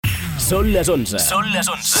Són les 11. Són les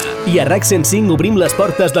 11. I a RAC 105 obrim les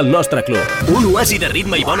portes del nostre club. Un oasi de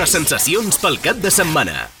ritme i bones sensacions pel cap de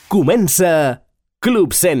setmana. Comença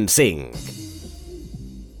Club 105.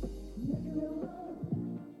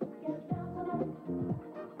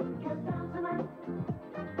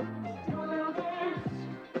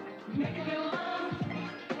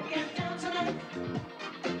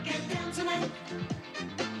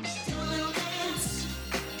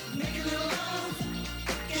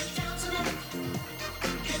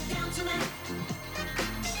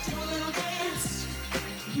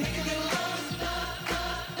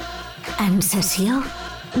 En sessió,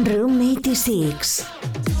 Room 86.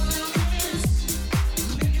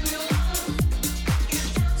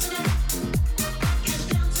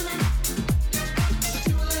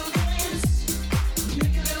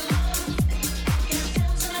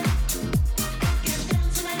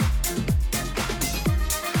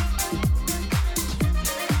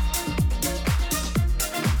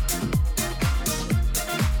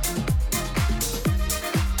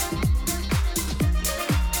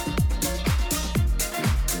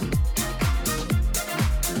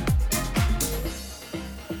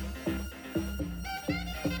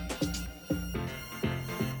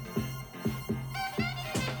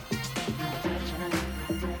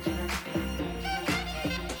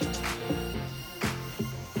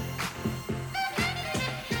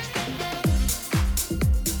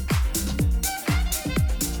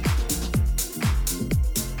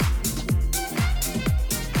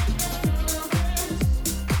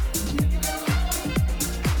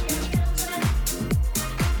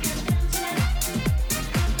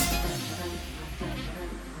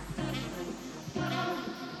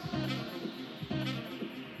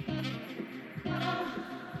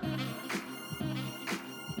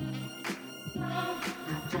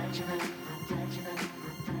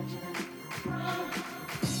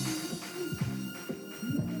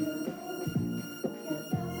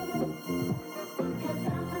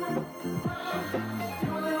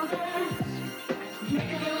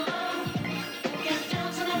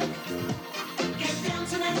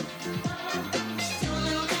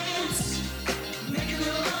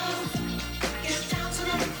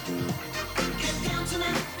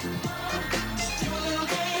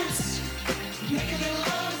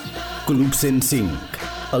 Club 105.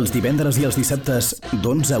 Els divendres i els dissabtes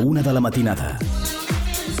d'11 a 1 de la matinada.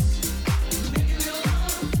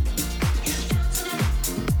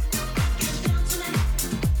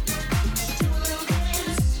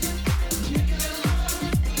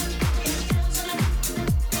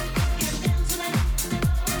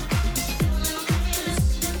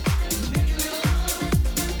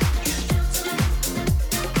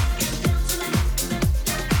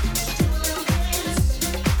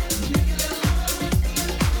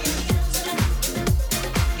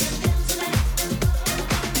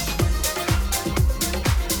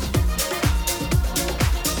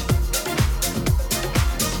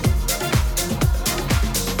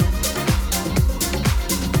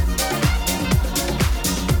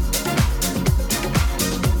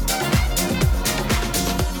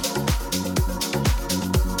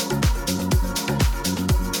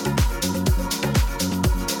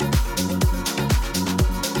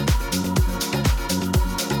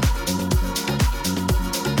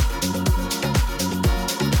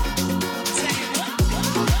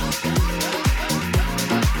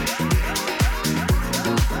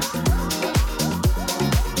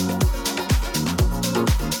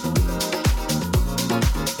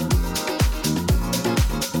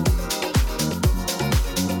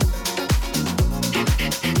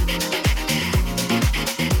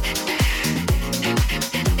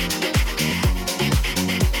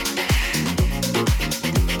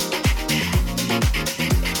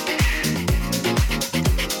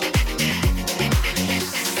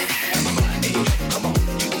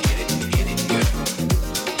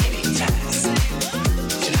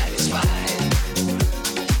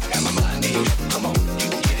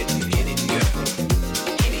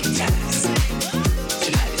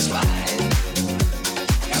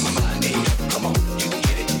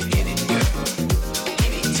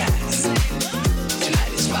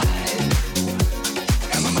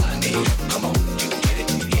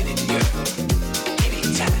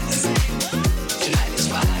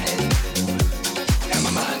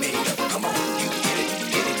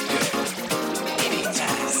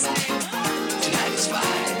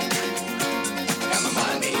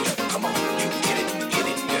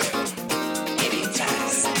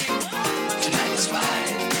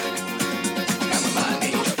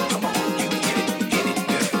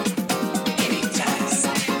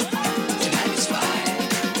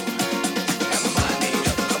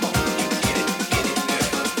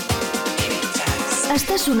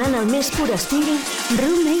 Està sonant el més pur estil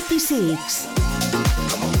Room 86.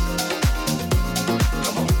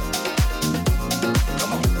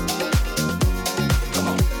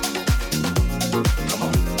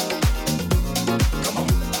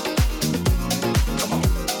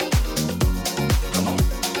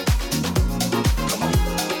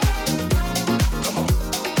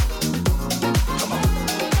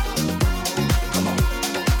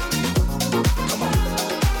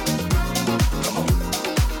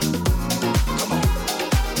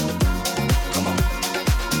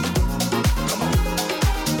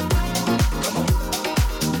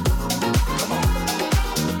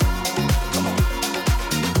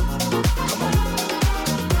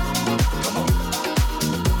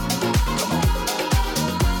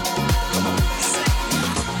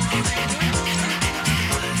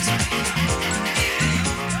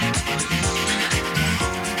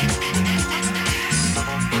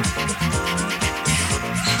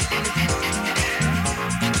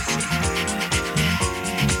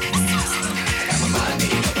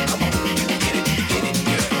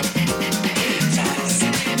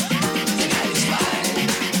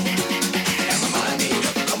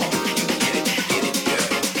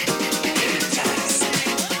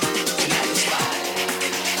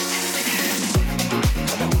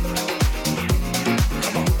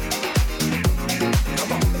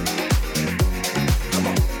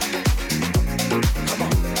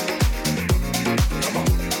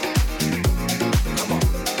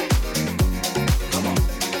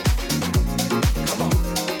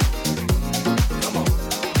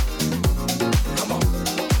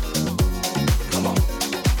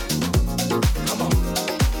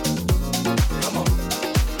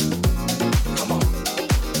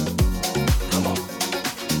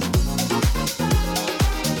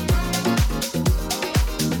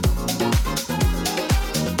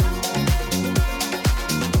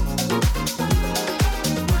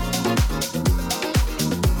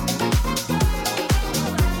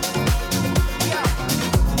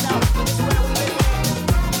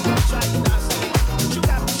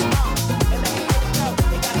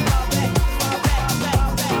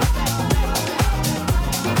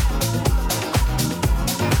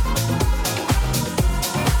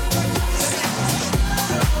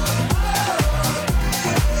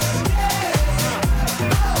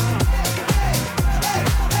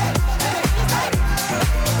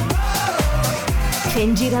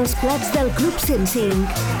 Fent girar els plats del Club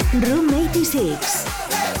 105. Room 86.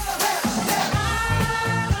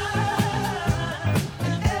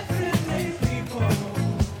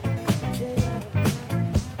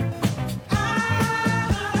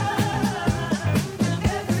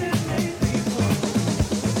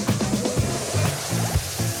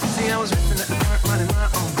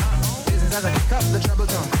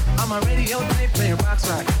 My radio play playing rocks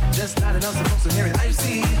rock. Just not enough supposed to hear it. I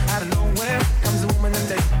see out of nowhere comes a woman and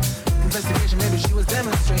they investigation. Maybe she was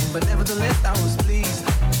demonstrating, but nevertheless I was pleased.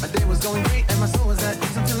 My day was going great and my soul was at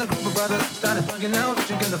ease until a group of brothers started bugging out,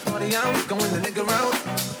 drinking the 40 out, going the nigga route,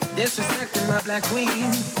 disrespecting my black queen,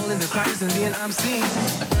 holding the cries and being obscene.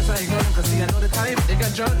 At first I ignored them 'cause see I know the type. They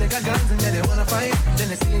got drunk, they got guns, and yeah they wanna fight. Then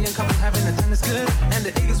they see a young couple having a time that's good, and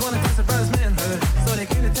the niggas wanna test a brother's manhood. So they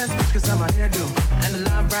came to test me 'cause of my hairdo and the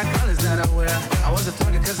loud bright colors that I wear. I was a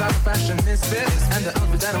target 'cause I'm a fashion misfit, and the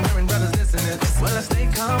outfit that I'm wearing, brothers listen it. Well I stay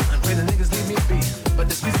calm and pray the niggas leave me be, but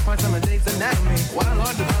the squeeze parts of my date's anatomy. Why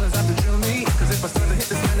Lord the brothers have to drill me? 'Cause if I start to hit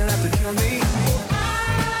this man, they'll have to kill me.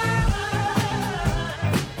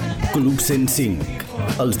 Club 105.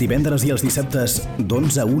 Els divendres i els dissabtes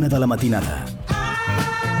d'11 a 1 de la matinada.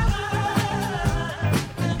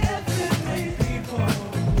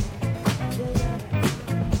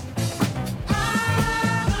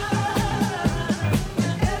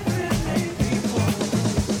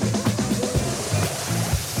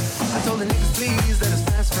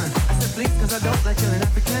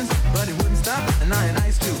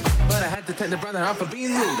 Take the brother out for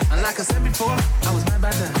being rude. And like I said before, I was mad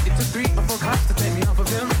back then. It took 3 or 4 cops to take me off of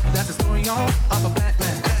him. That's the story, y'all, of a black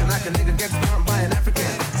man acting like a nigga gets bumped by an African.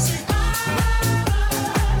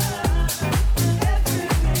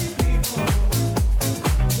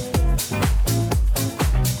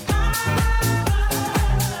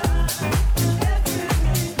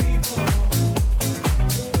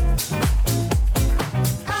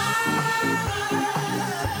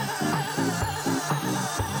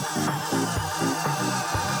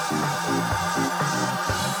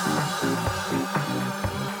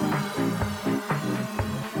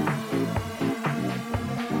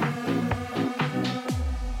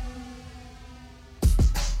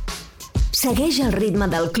 Segueix el ritme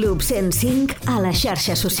del Club 105 a les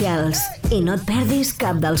xarxes socials i no et perdis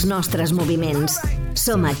cap dels nostres moviments.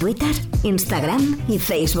 Som a Twitter, Instagram i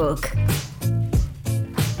Facebook.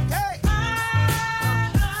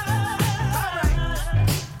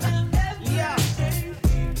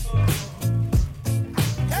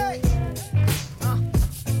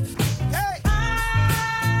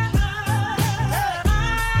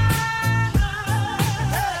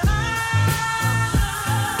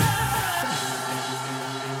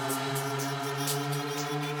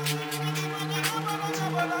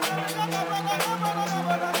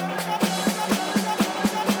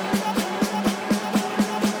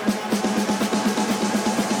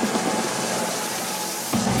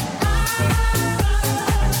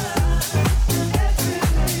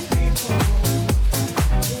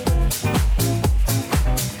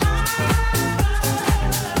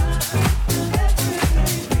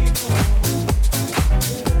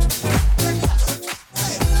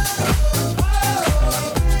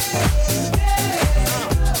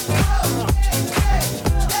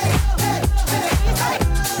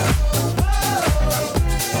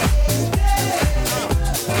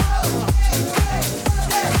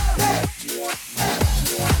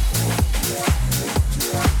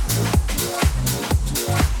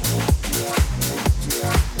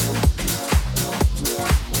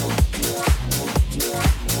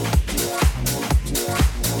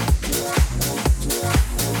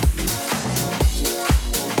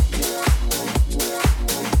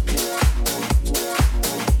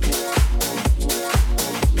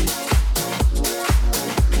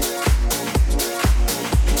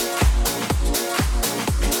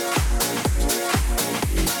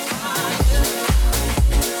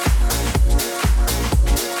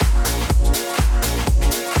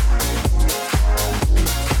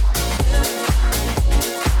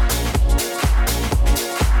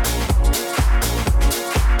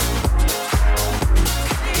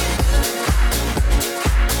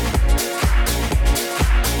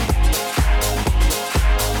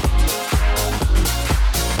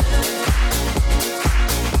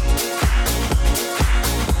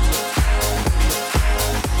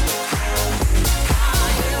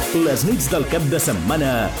 Les nits del cap de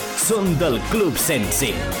setmana són del Club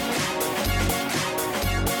 105.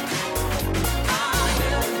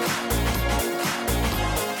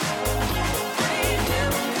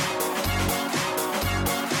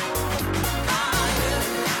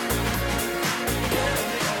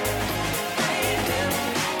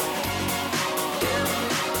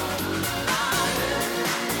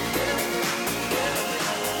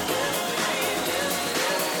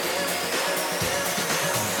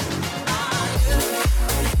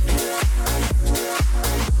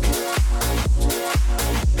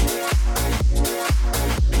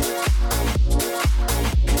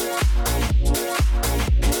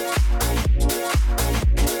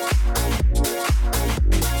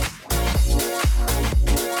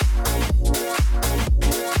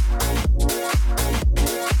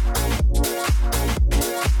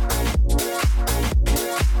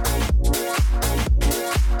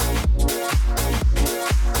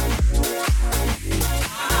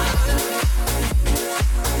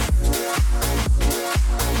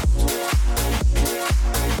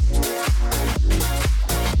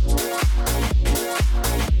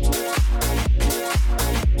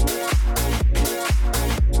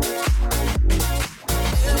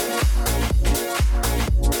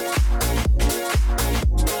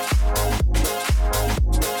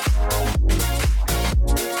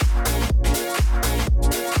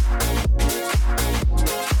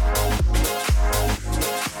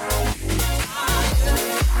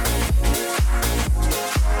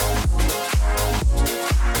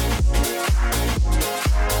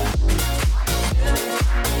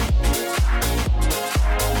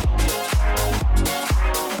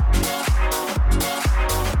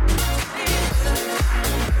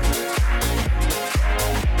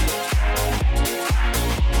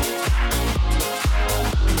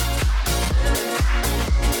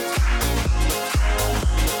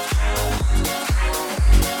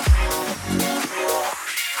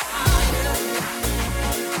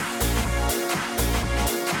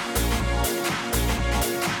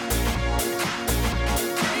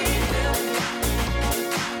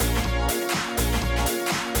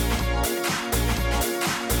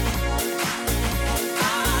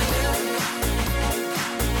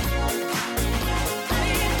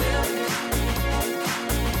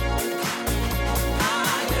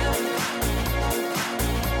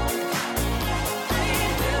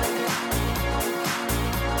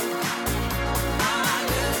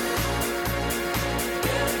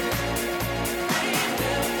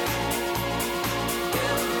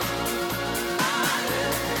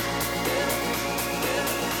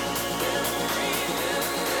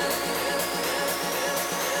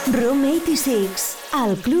 Room 86,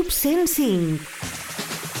 al Club 105.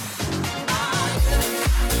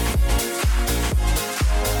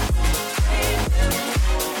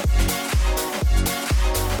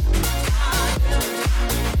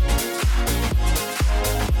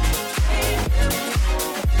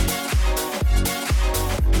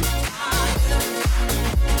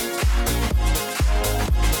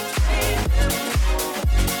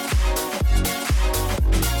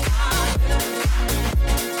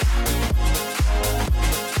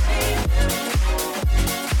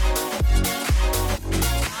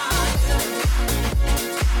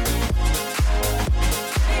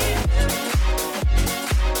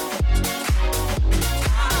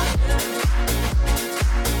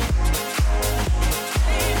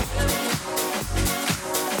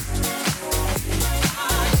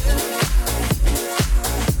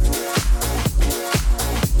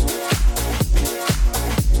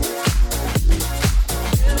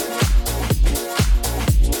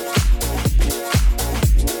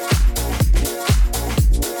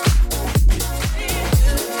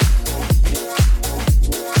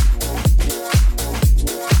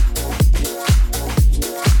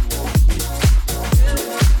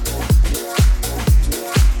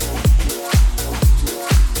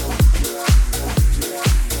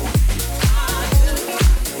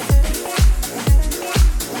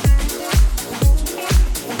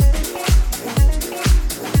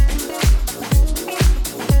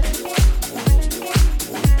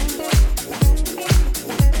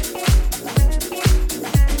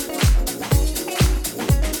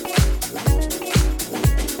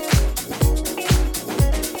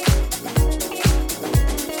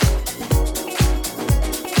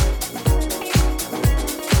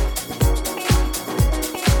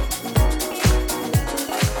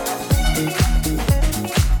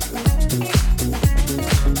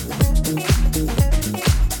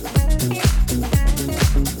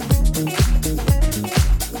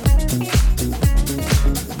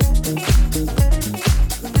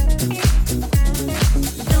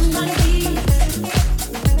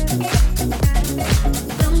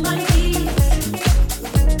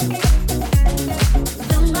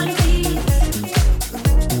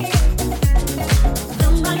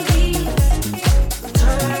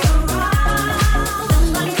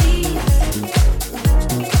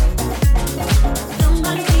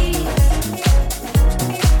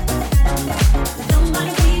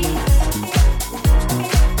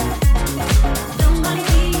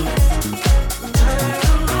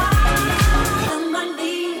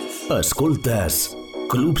 Escoltes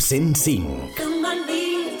Club 105.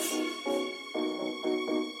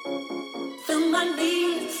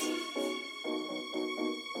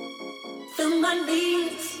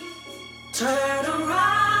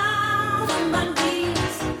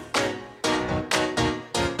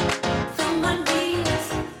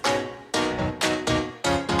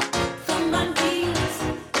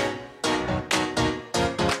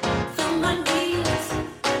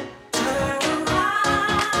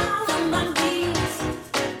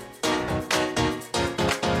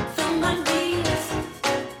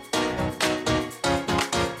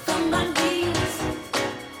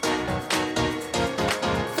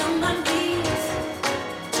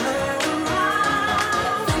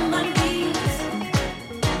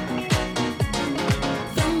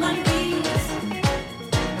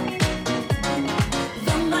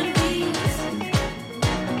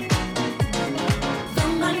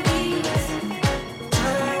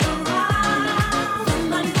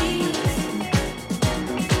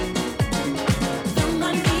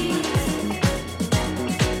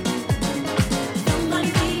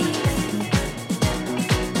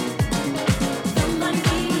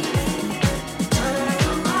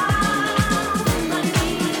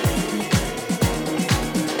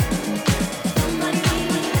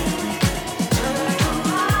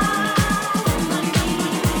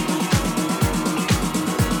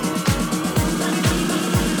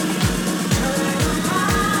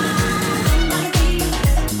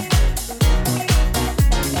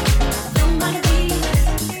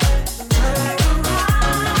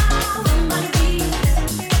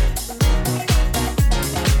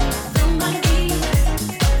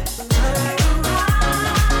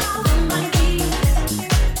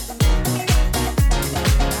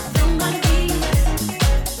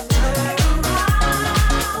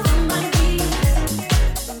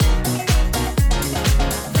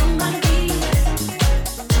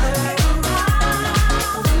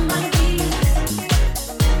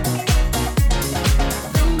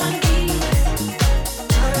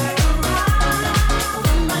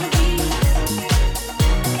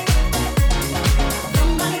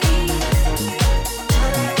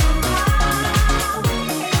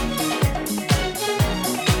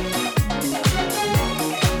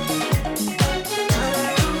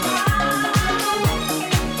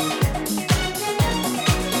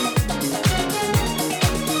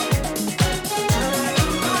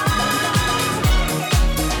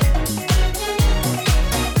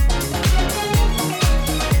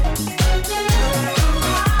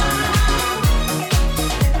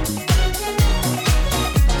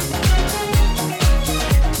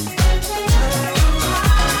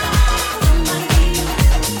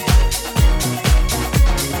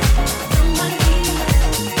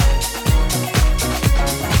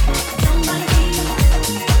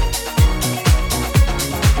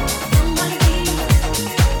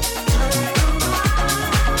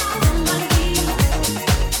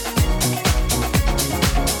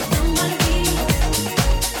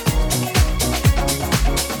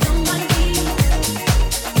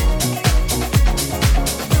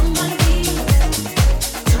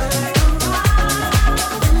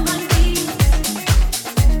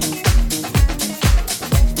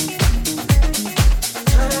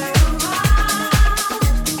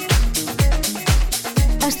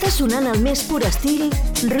 sonant el més pur estil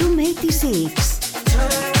Room 86.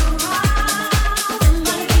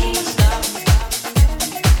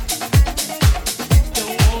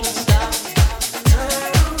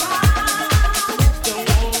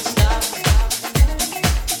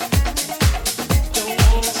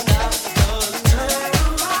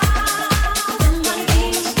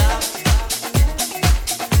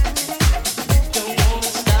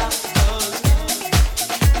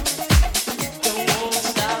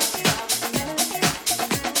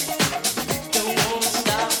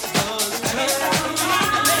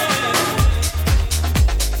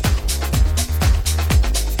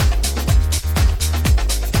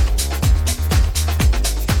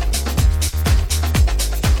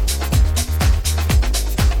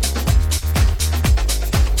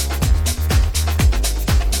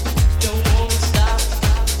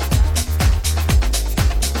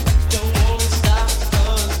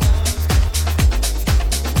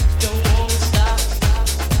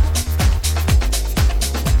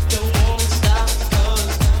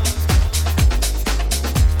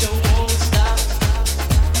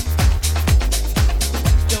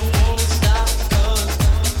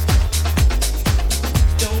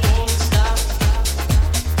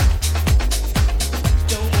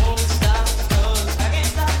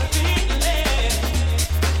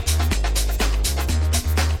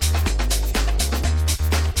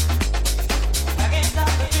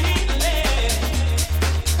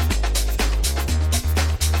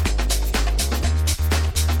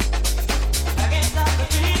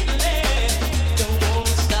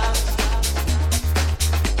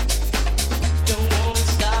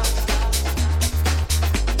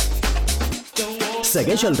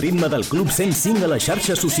 Segueix el ritme del Club 105 a les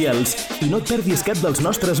xarxes socials i no et perdis cap dels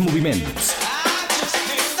nostres moviments.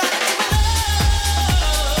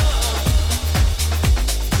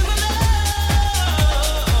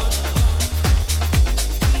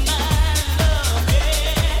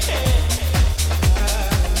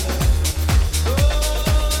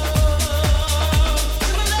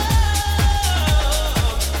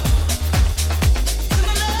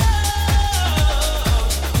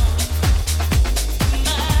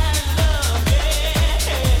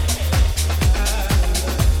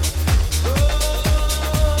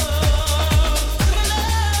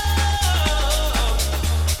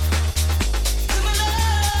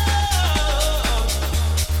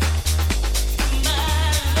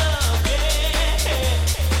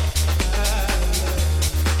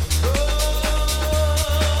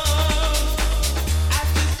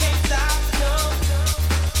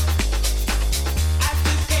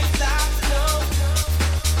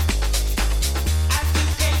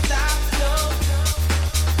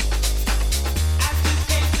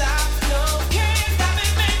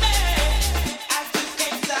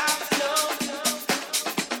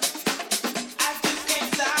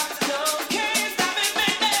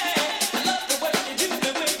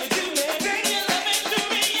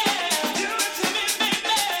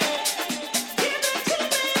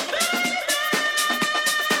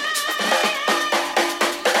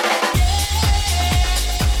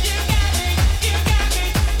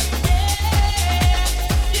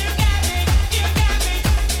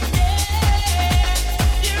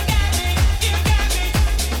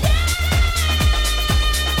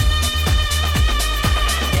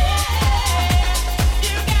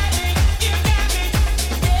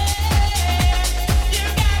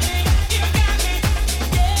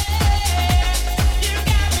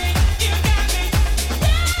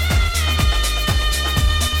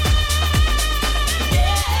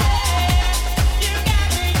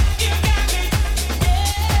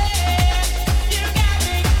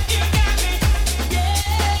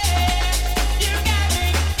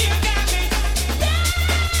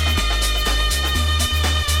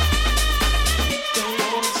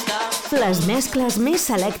 Les mescles més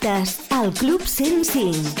selectes al Club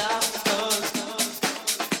 105.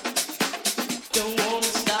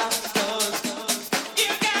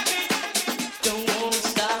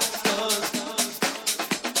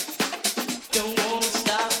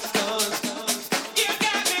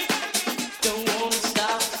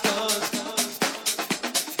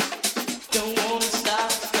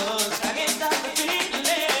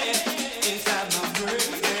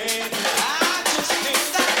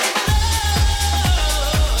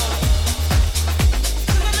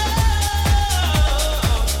 Love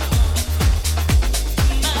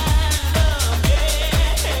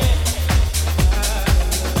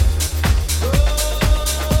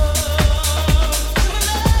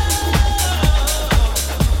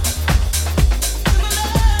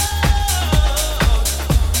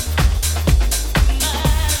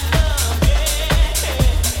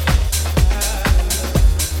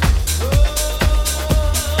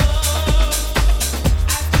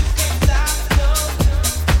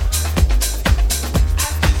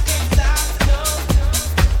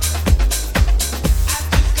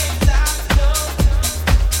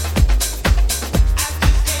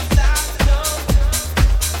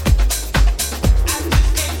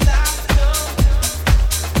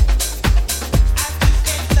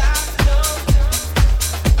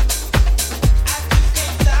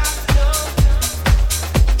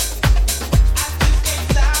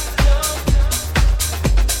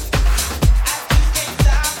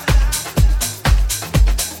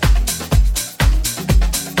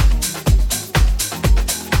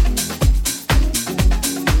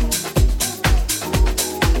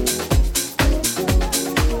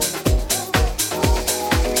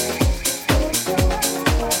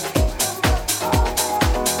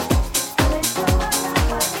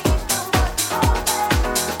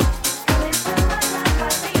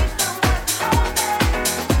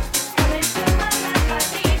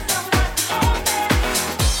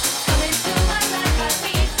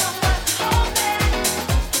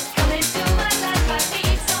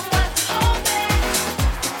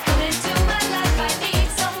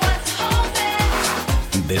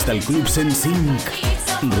Des del Club 105,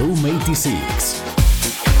 Room 86.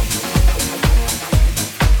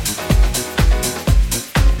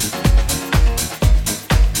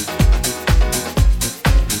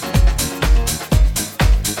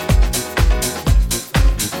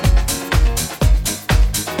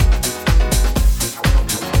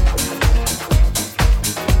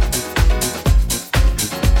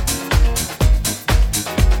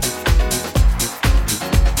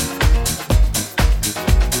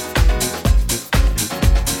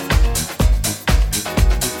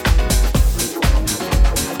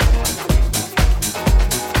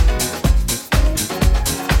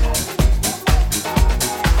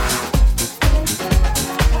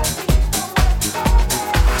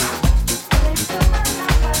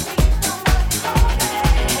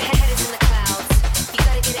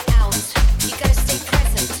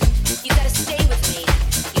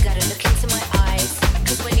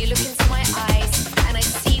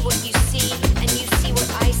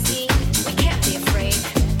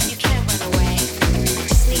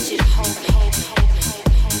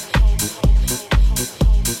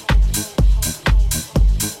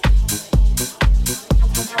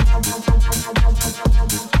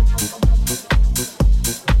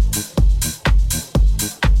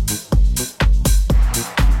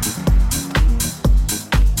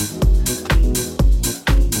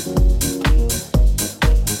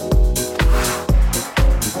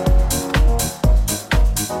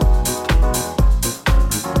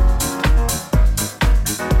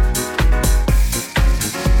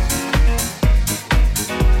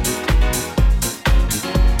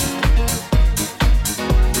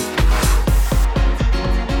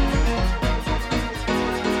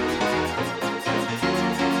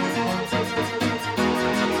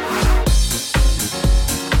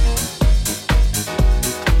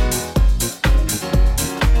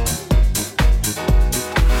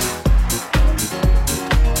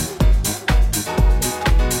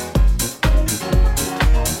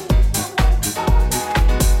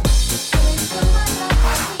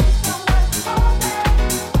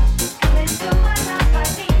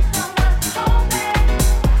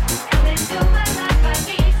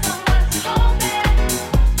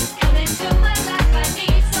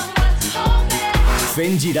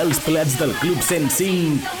 Fent girar els plats del Club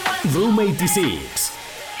 105, Room 86.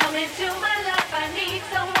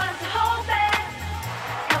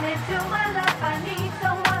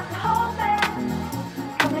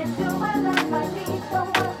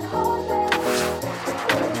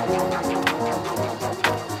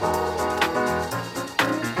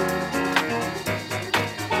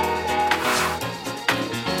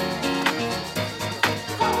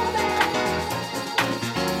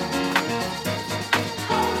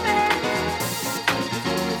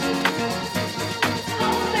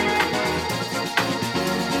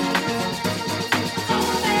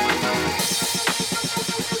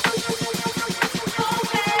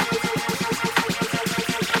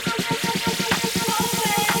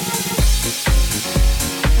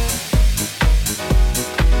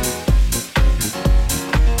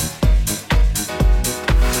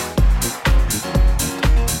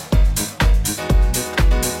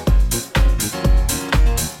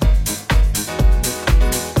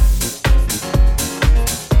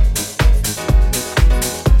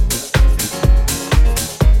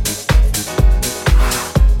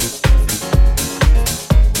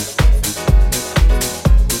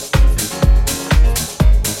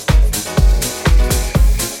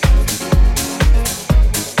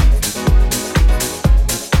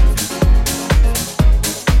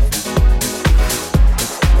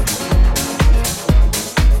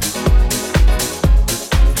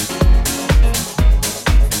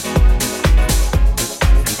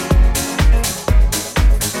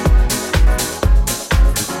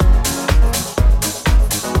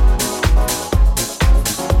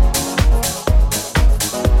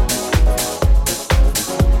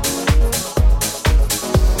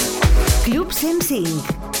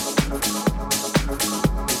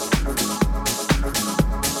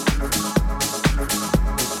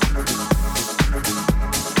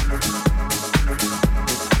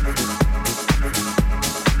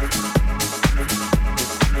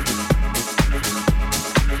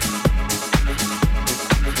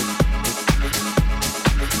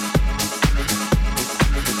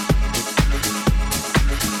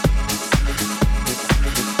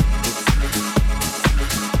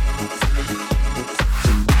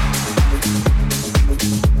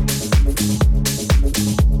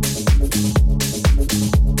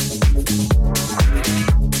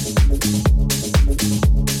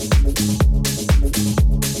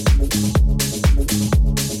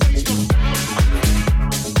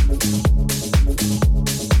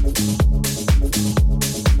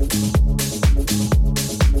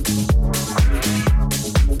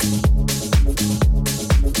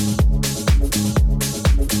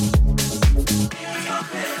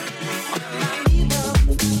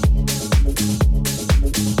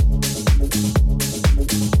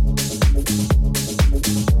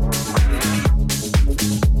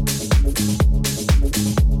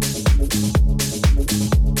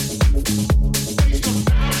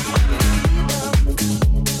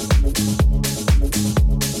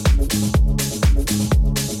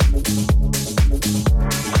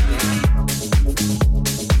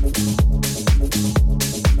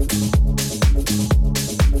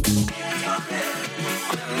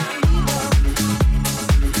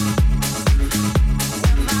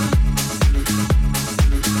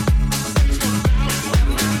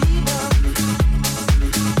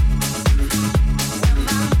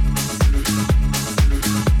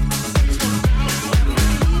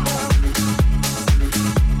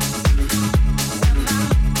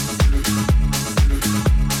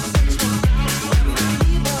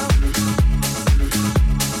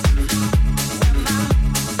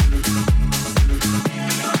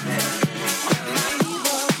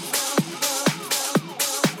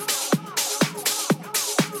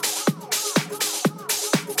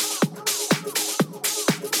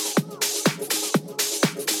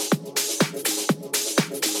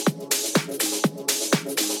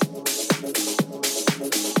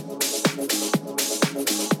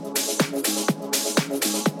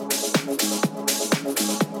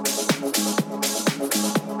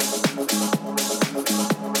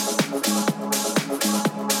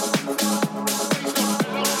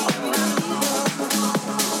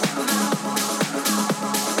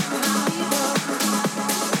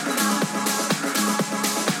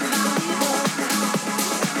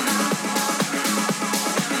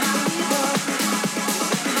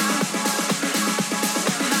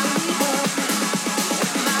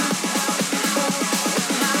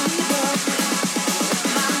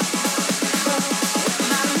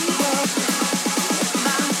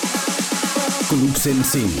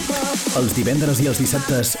 105. Els divendres i els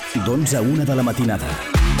dissabtes d'11 a 1 de la matinada.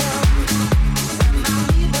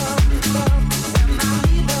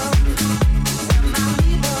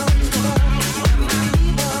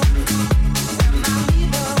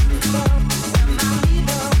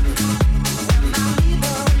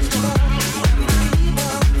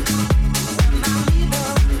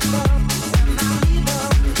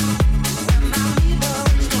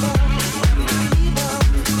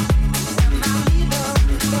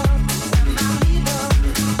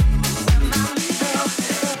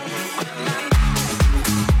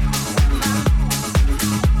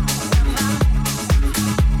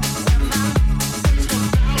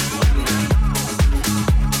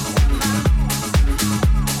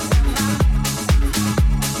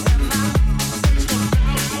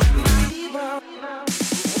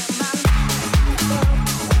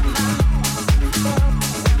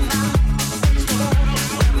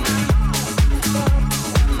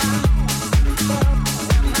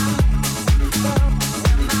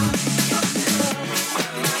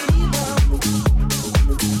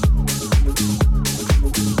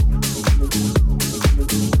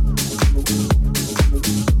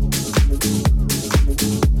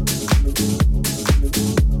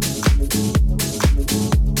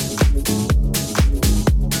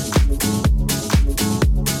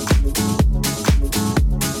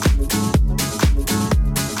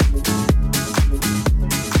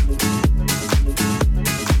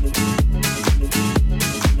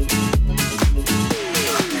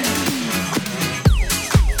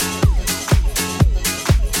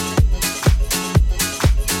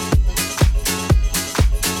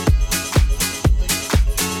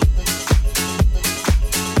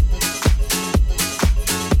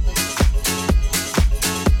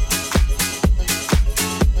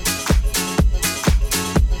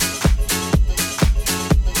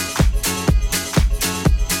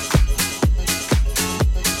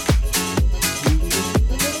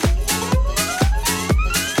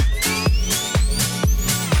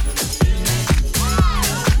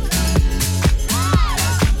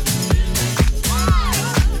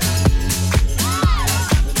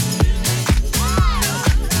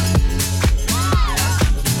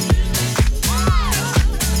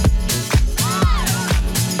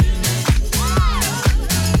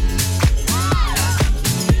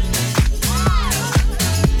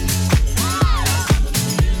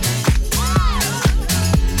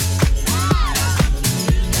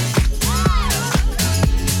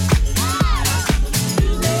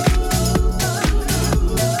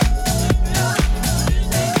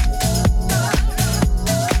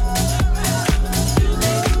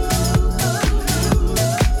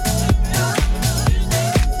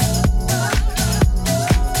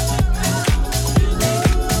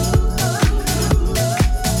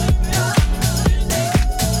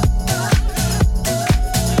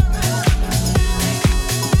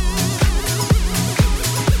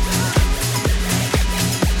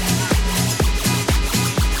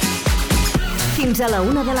 Fins a la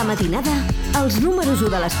 1 de la matinada, els números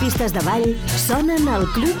 1 de les pistes de ball sonen al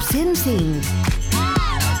Club 105.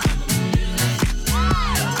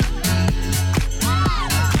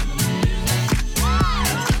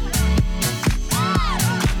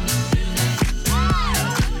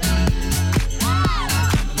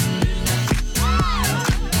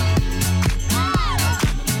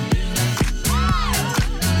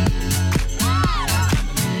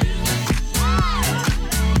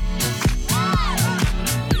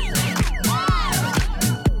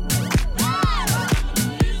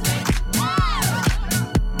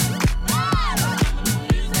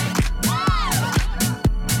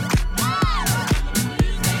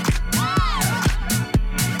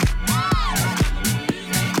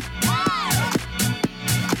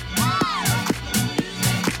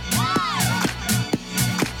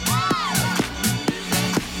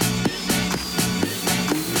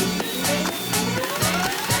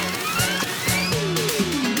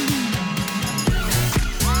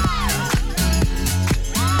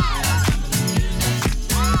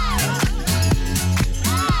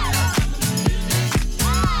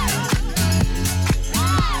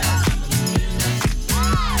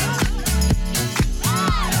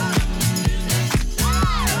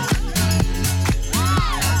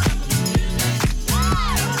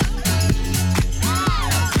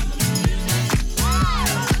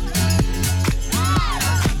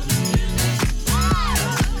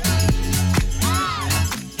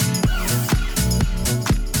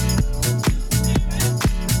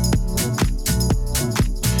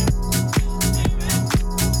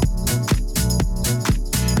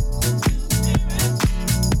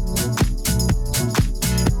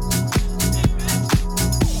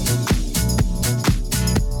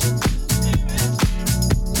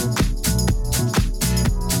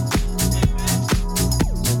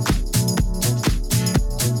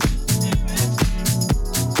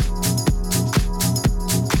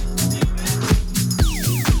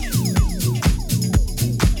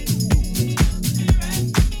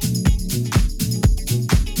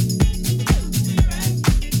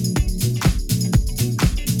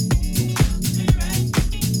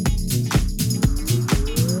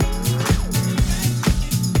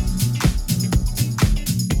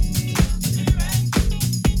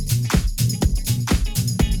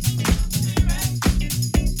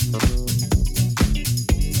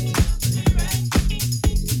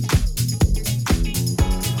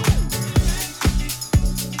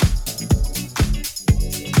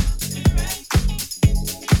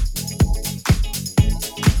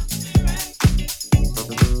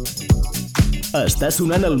 Està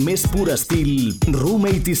sonant el més pur estil Room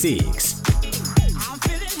 86.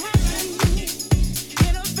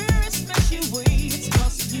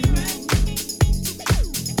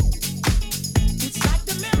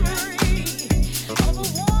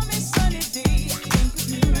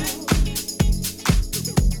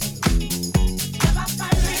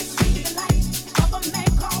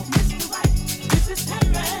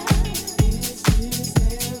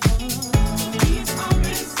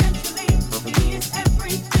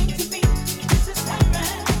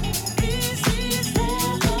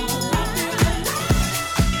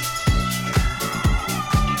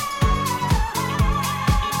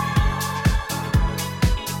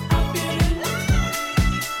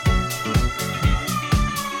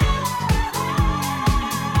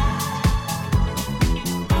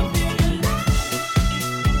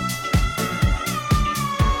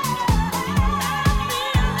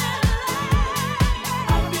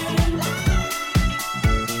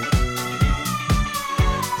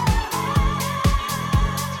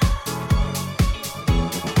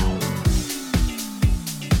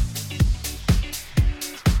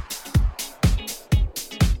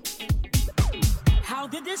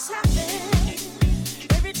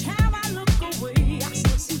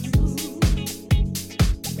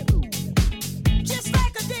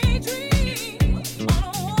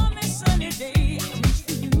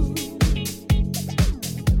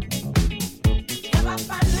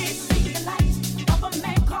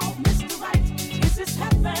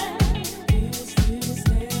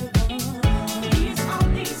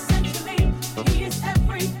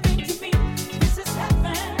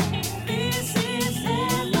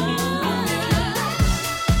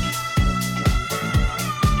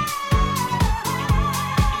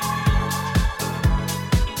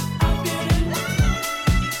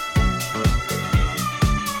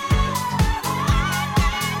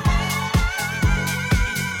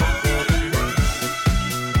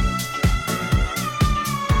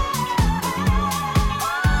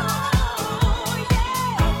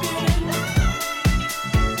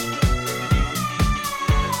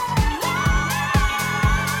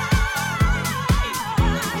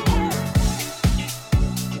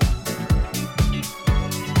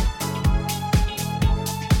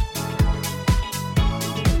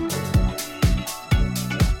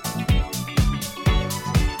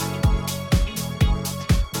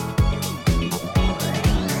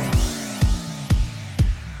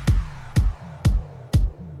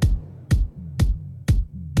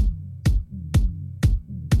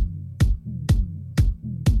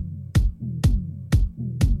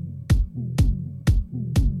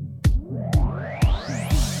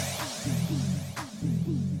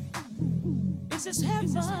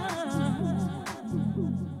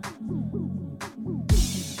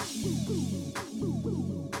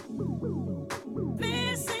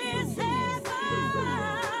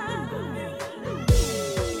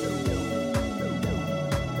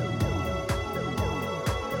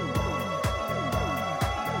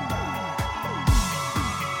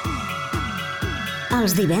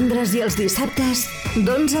 Els divendres i els dissabtes,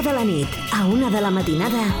 d'11 de la nit a 1 de la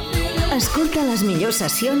matinada, escolta les millors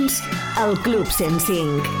sessions al Club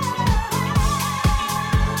 105.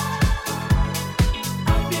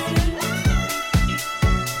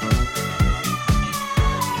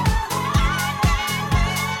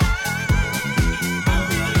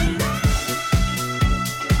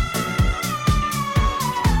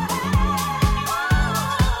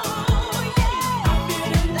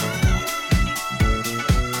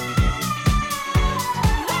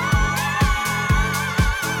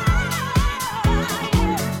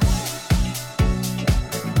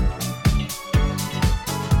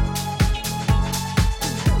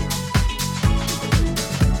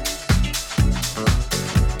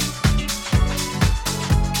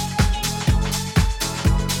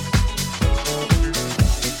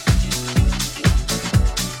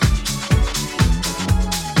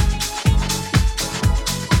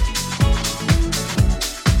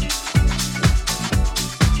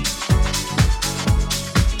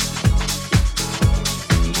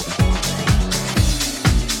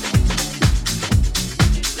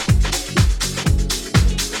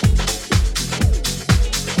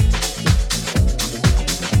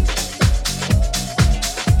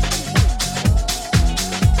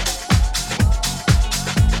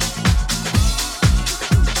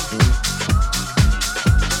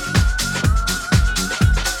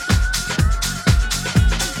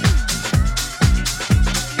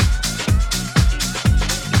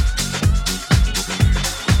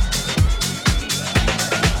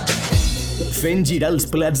 Fent girar els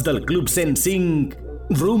plats del Club 105,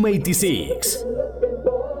 Room 86.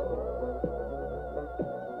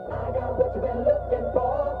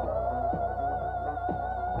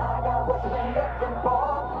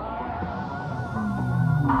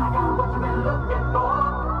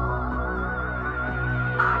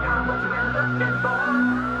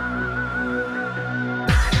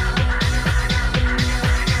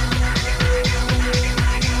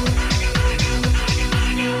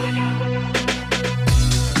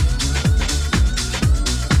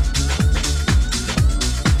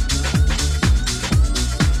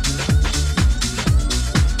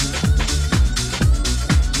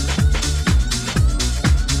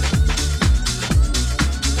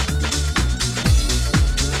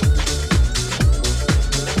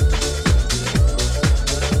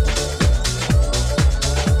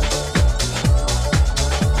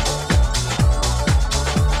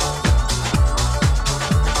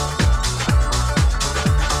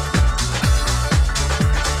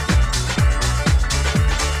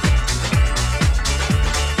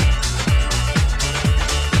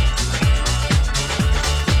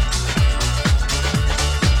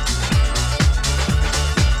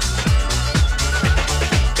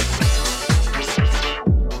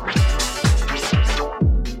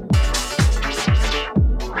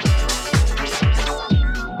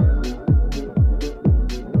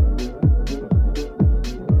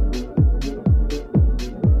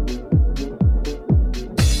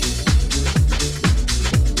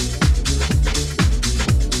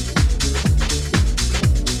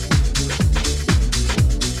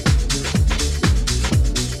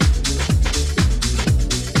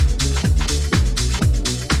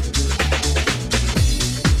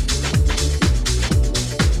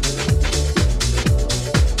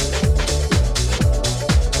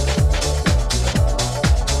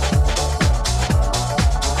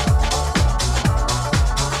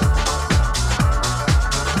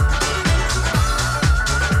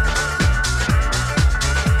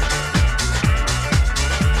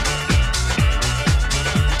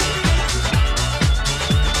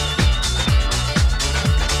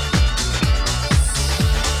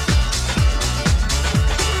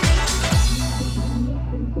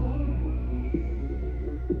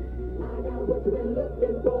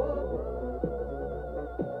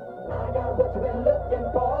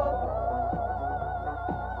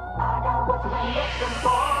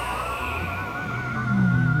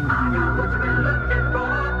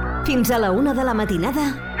 Fins a la 1 de la matinada,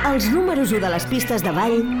 els números 1 de les pistes de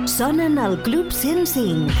ball sonen al Club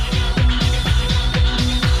 105.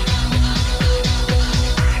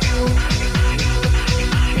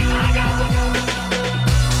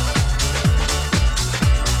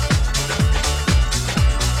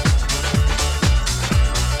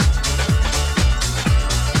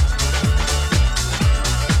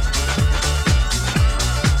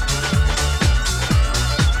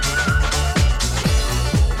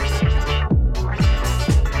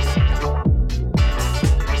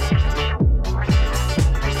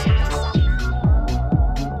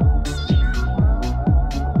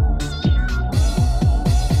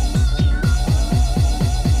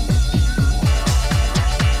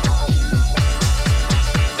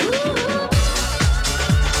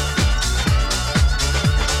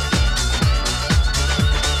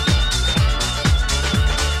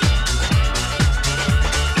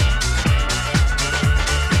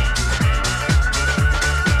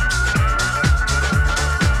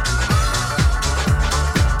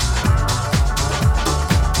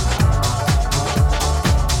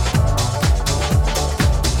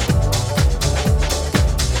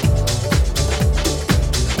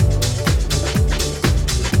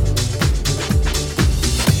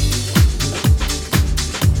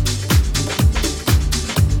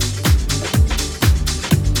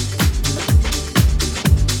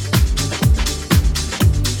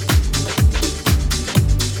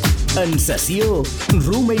 En sessió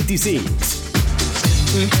Room 86.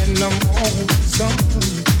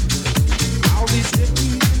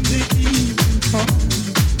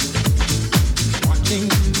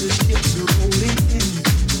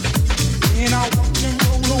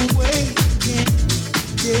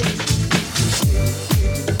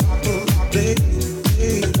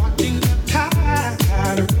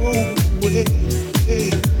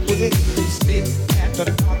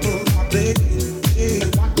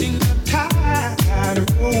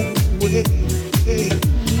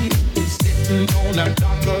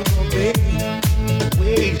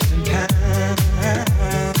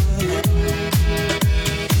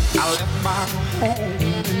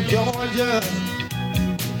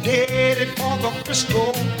 Headed for the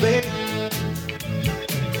Frisco Bay,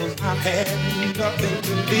 'cause I had nothing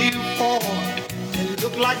to live for. It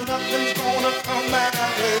looked like nothing's gonna come my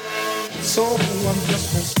way, so I'm just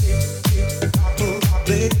gonna stay out of my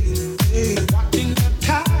bed, watching the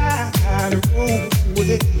tide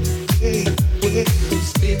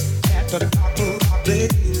the dock of the bay,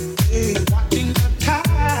 watching the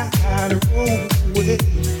tide roll away.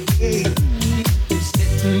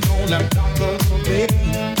 Sitting on the dock of the bay,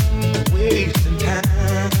 wasting time.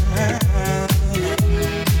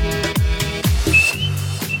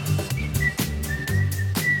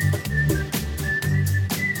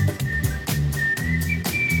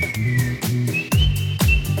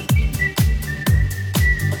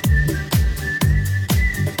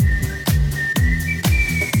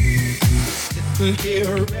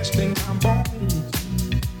 Here resting my bones,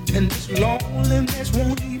 and this loneliness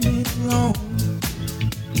won't leave me alone.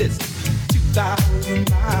 Listen, 2,000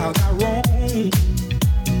 miles I roam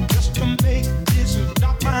just to make this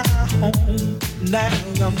dock my home. Now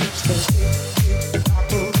I'm just a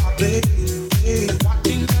dock of the bay,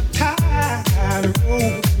 watching the tide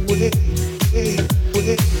roll away.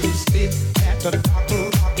 Sit at the dock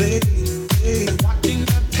of the bay, watching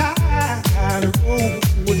the tide roll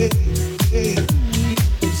away.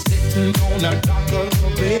 Sitting on the dock of the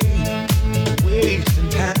bay, wasting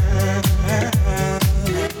time.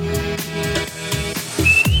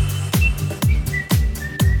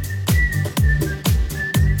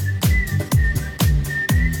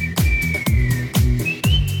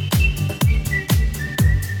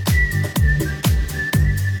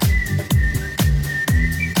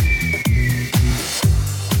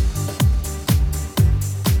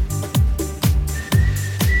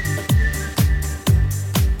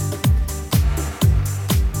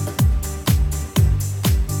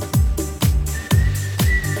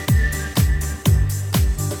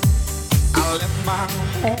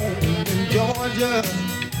 Home in Georgia,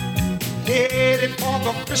 headed for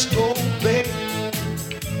the Frisco Bay.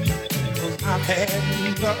 'Cause I've had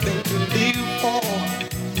nothing to live for,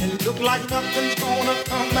 and look like nothing's gonna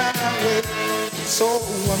come my way. So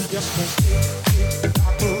I'm just gonna sit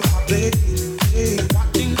dock of the bay,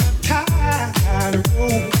 watching the tide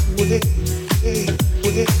roll away.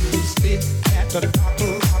 Sit at the dock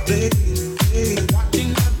of the bay, watching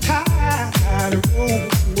the tide roll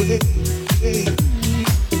away.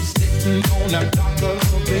 On the dock of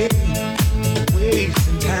the bay,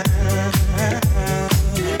 wasting time.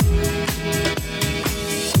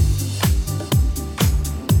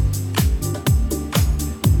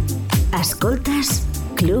 Escoltes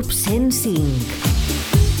Club 105.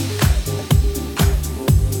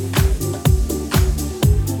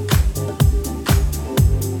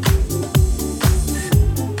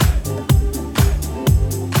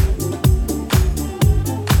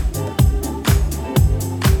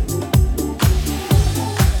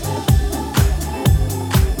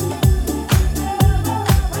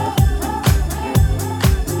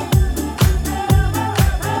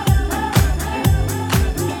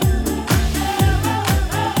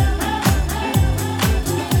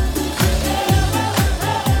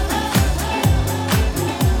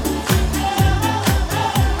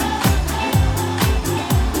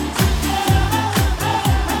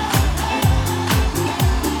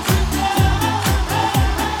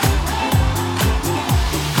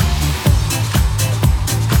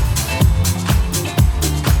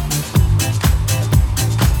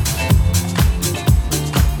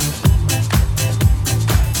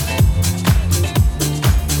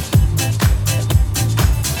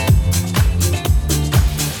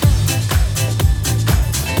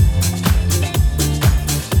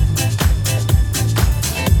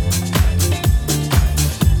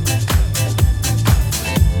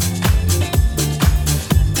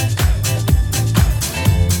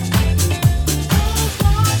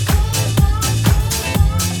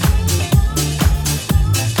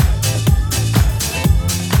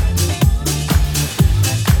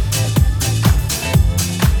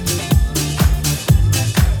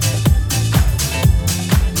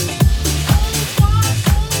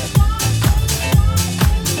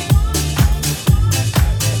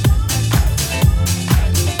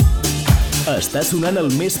 Està sonant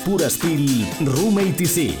el més pur estil Room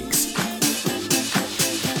 86.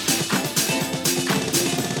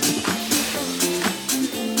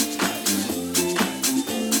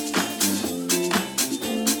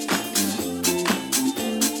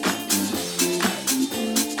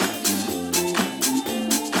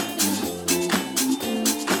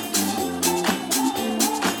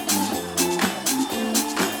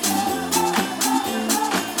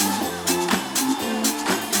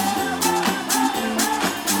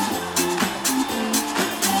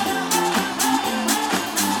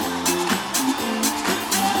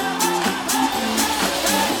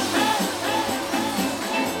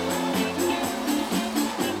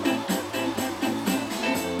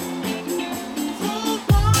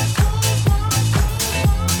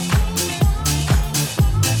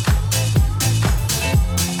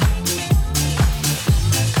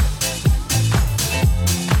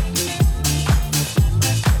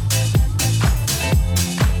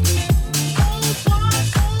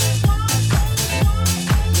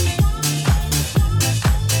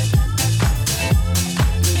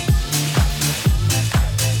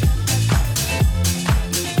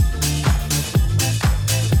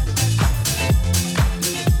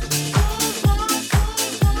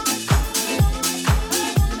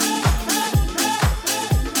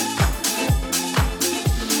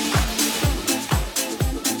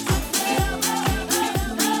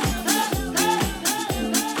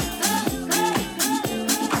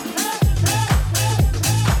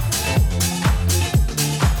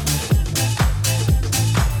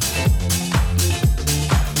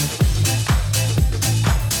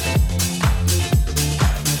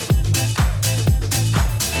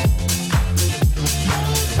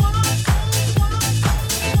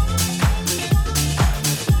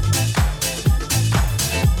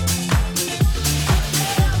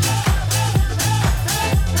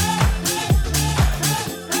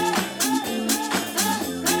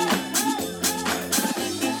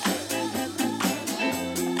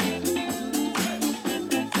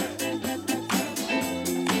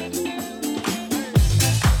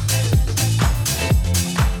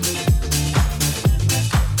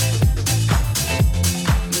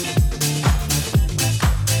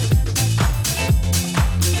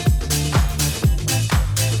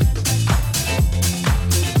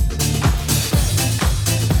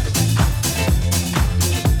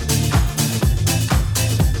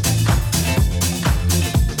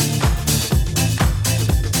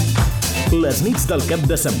 Les nits del cap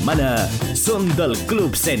de setmana són del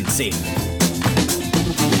Club 105.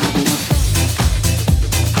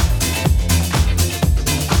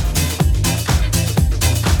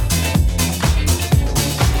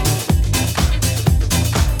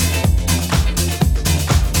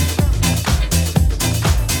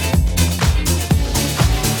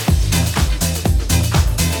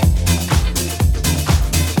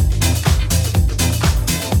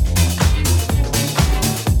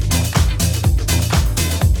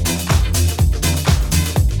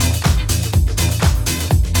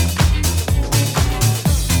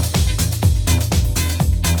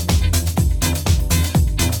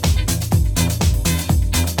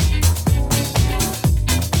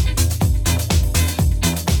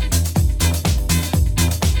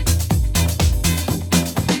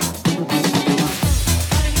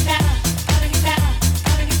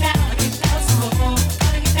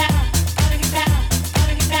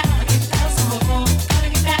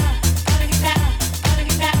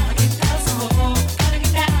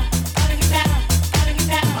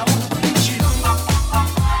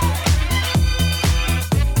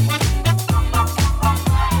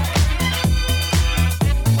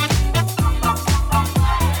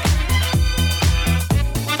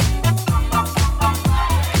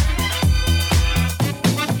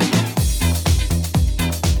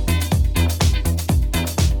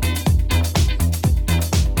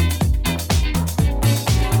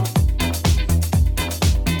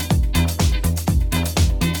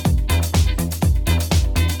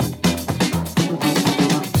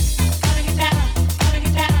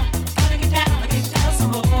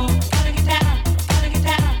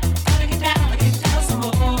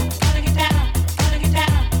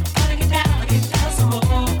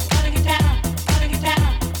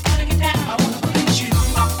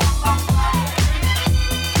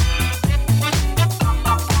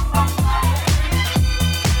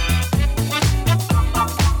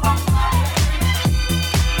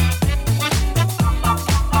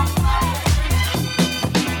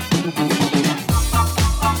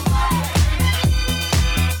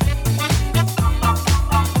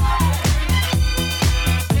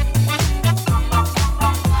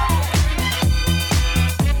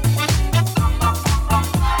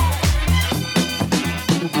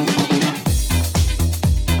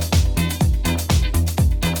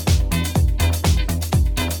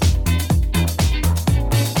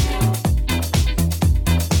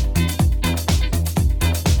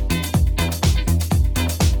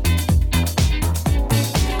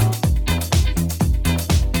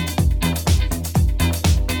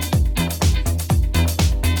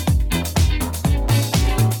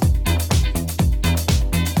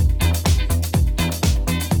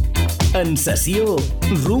 En sessió,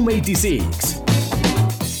 Room 86.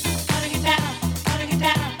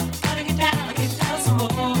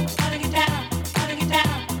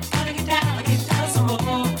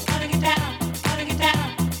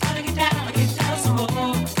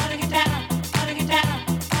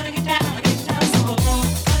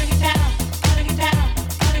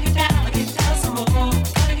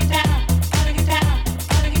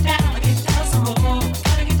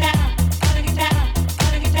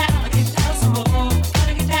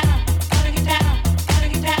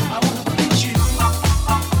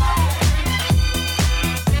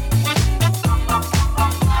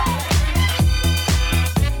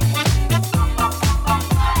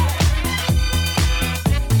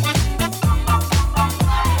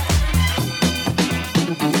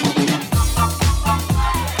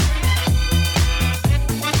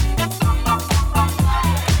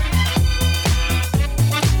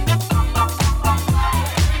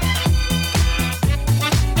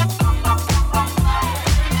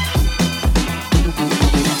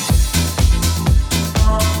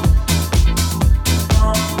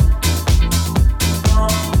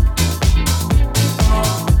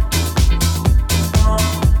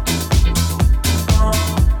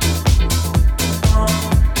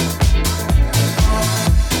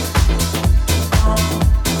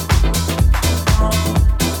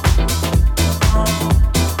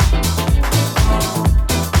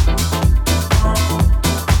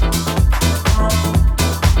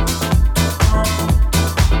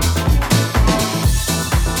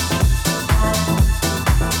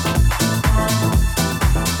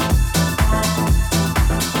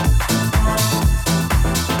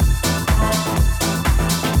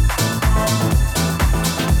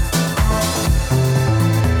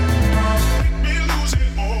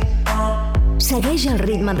 Segueix el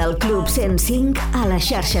ritme del Club 105 a les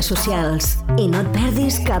xarxes socials i no et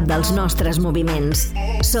perdis cap dels nostres moviments.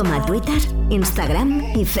 Som a Twitter, Instagram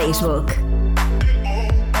i Facebook.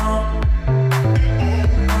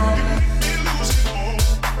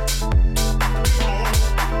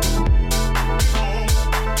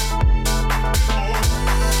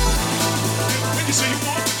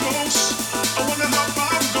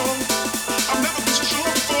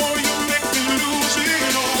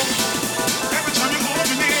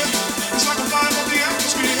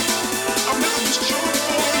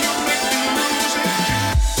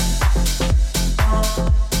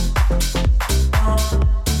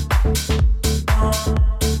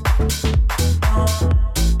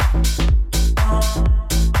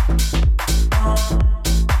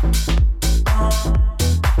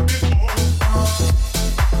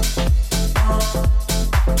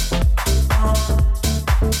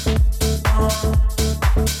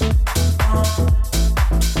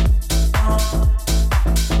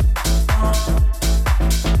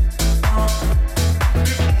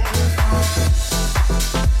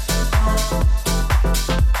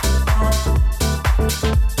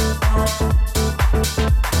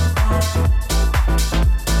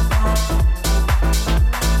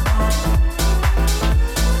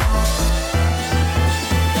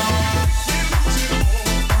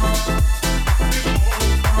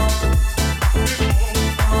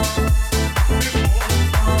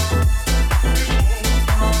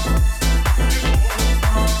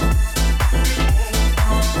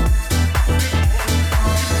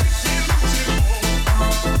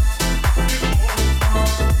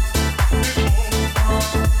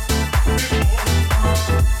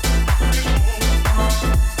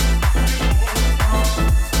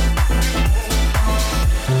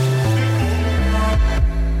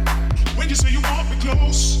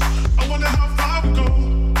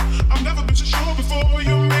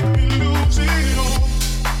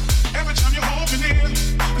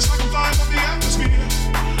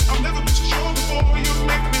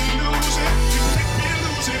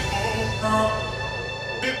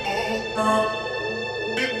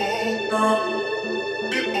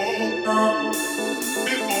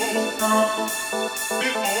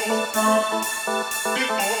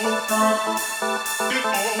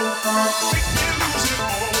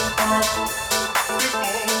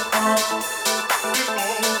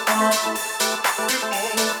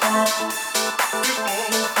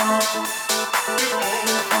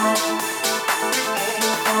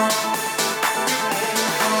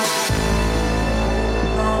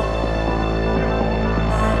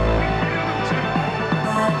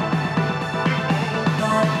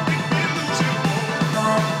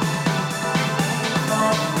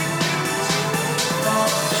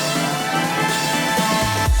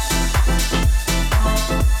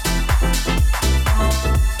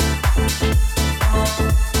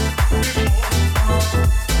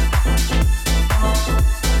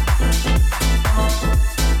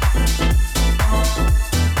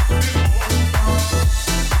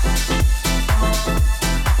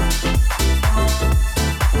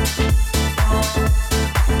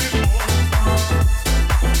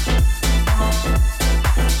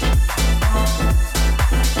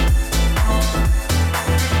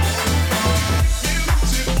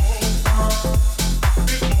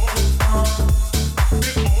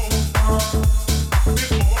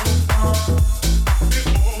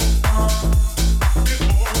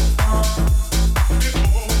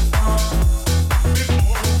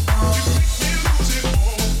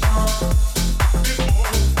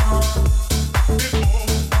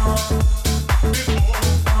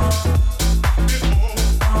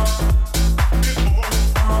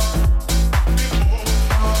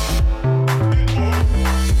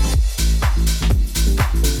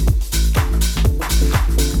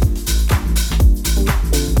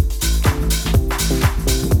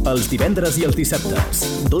 Els divendres i els dissabtes,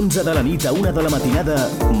 d'11 de la nit a 1 de la matinada,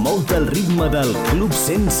 mou-te el ritme del Club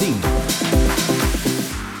 105.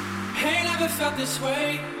 Hey, never felt this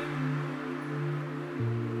way.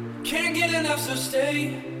 Can't get enough, so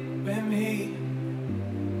stay with me.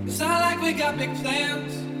 It's not like we got big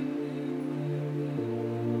plans.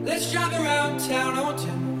 Let's drive around town on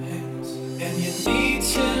 10 hands. And you need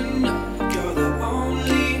to know you're the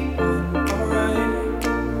only one, alright.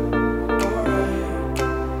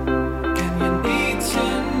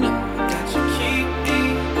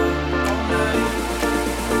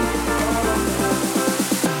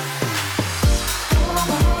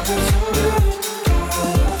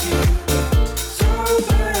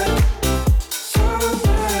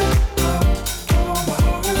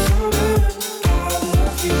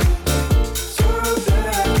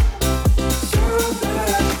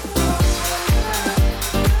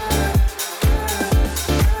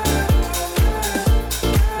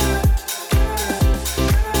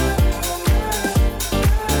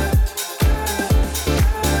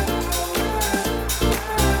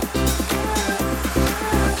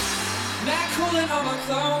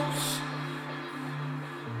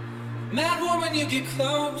 Mad woman, you get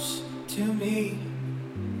close to me.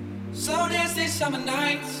 Slow dance these summer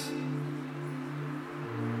nights.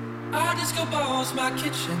 Our disco ball's my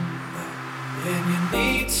kitchen. And you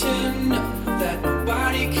need to know that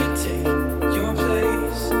nobody could take your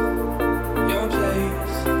place. Your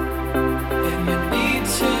place. And you need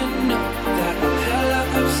to know that I'm hella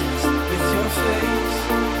obsessed with your face.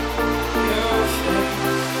 Your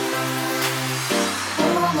face.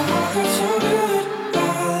 Oh, my heart hurts so good. I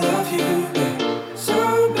love you, babe. So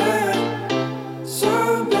bad, so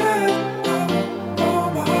bad. Oh,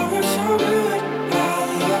 my heart hurts so good. I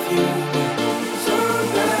love you, babe. So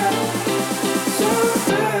bad, so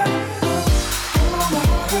bad. Oh, my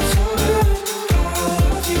heart hurts so good. I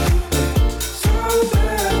love you, babe. So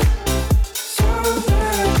bad, so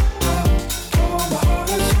bad. Oh, my heart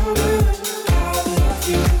hurts so good. I love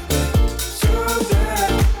you, babe. So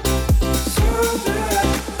bad, so bad.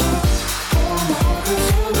 Oh, my heart hurts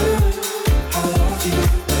so good. I love you,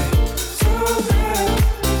 babe. So bad,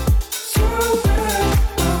 so bad.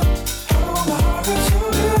 Oh, my heart hurts so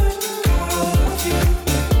good. I love you,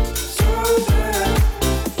 babe. So bad,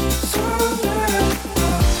 so bad.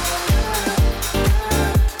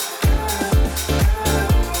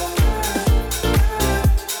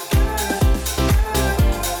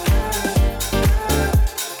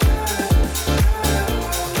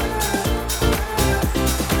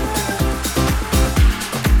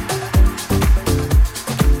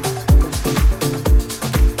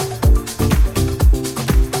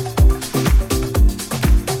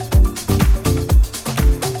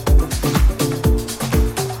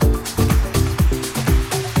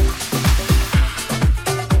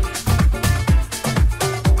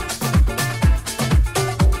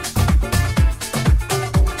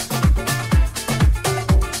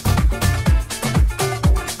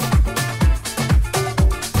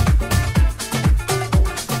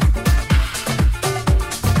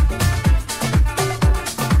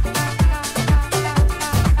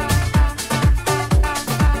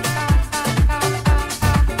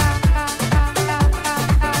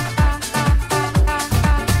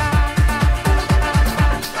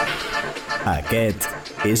 Aquest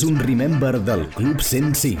és un Remember del Club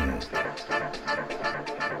 105.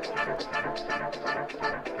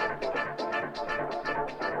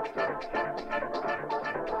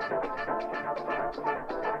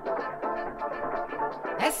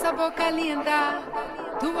 Essa boca linda,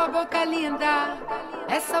 tua boca linda,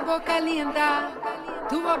 essa boca linda,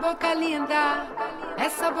 tua boca linda,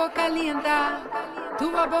 essa boca linda,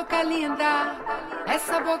 tua boca linda,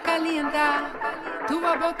 essa boca linda,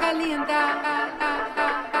 tua boca linda.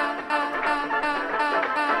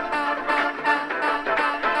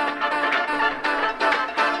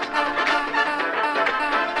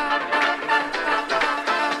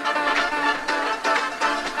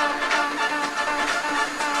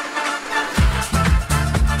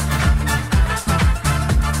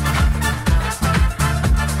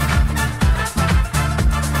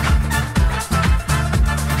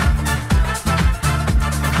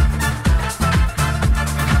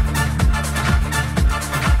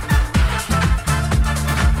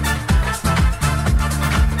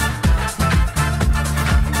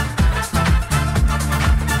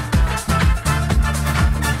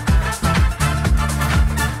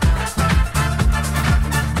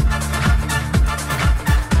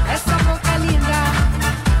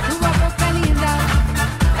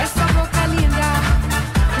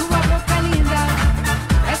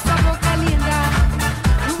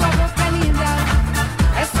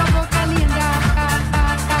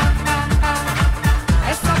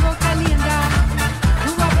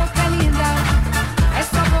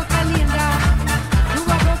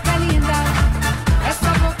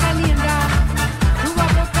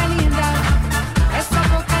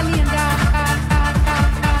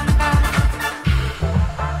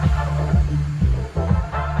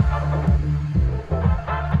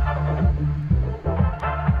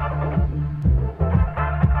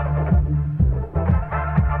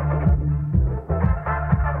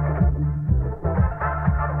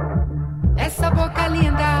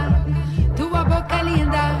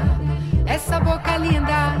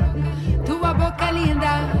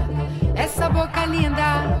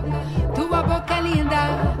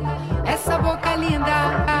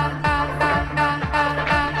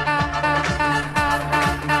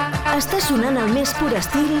 Està sonant el més pur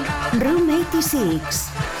estil Room 86.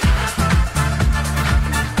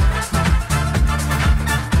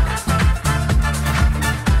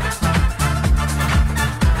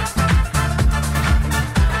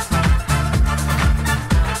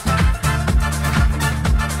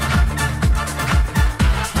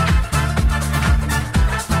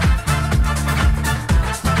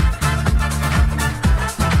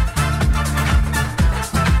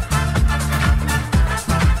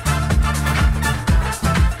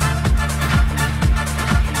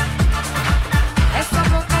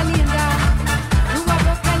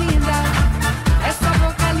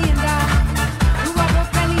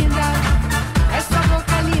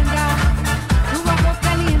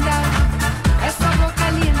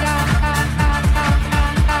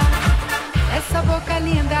 boca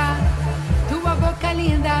linda, tua boca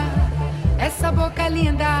linda, essa boca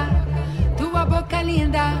linda, tua boca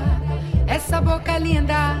linda, essa boca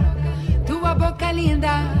linda, tua boca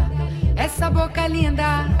linda, essa boca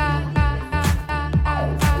linda.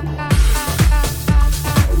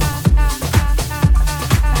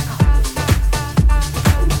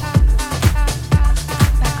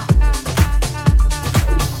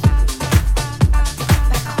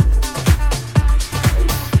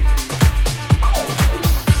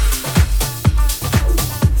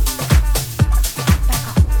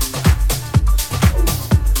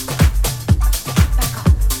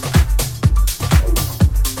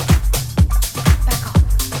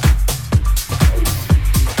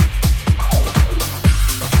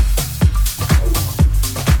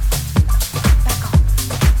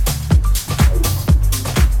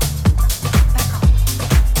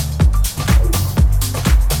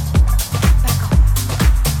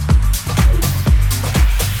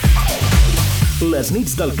 Les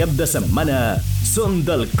nits del cap de setmana són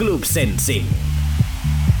del Club 105.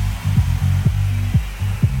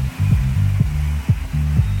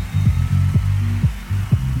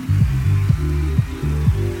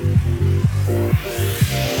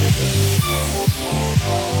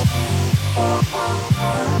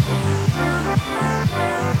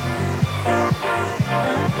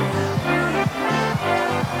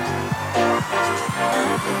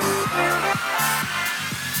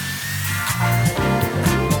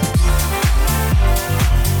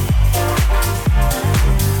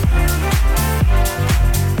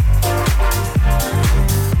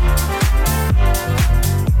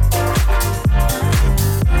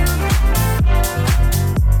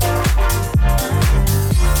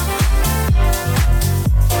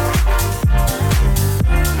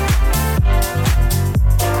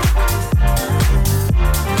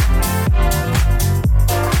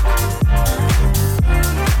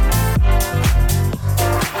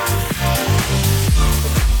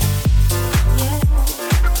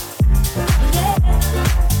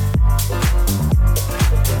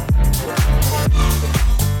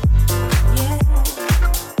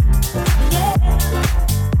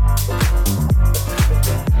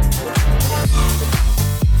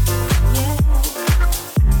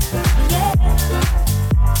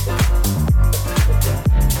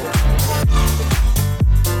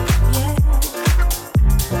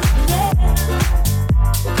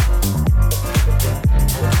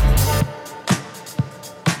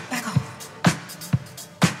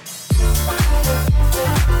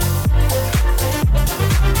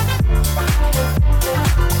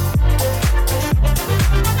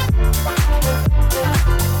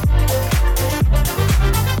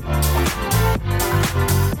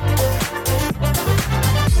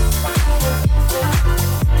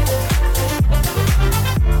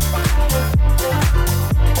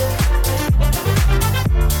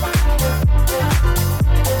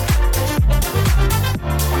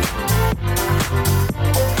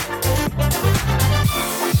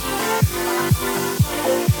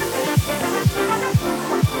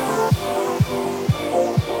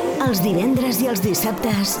 Els divendres i els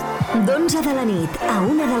dissabtes, d'11 de la nit a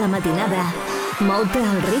 1 de la matinada, mou-te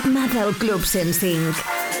al ritme del Club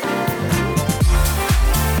 105.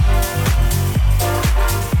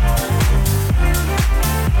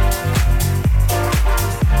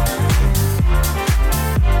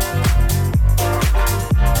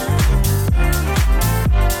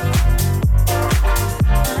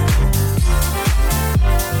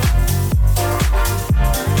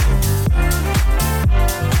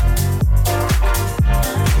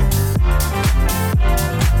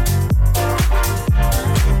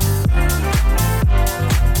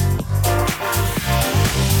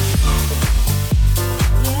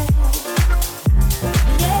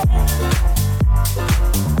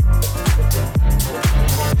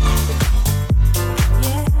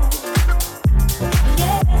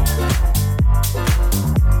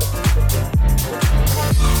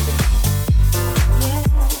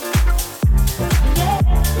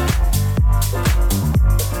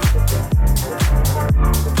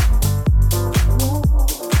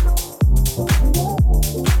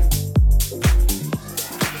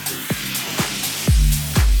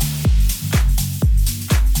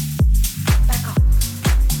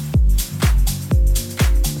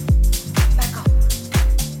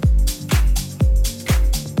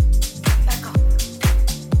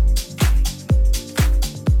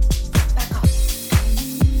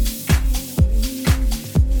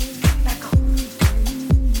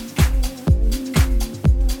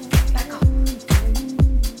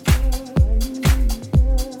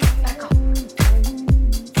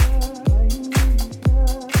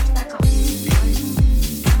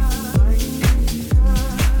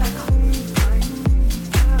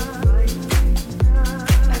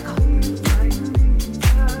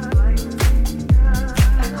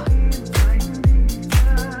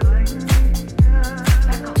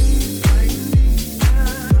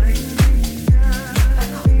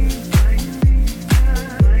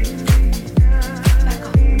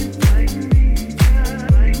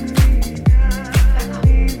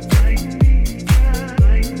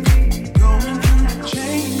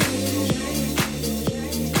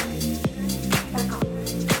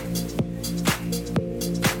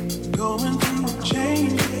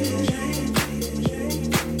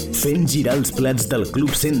 girar els plats del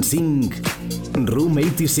Club 105, Room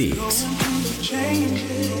 86.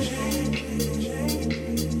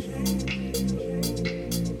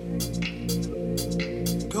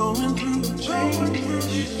 Going through change.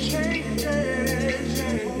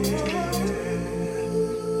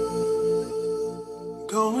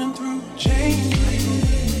 Going through change. Going through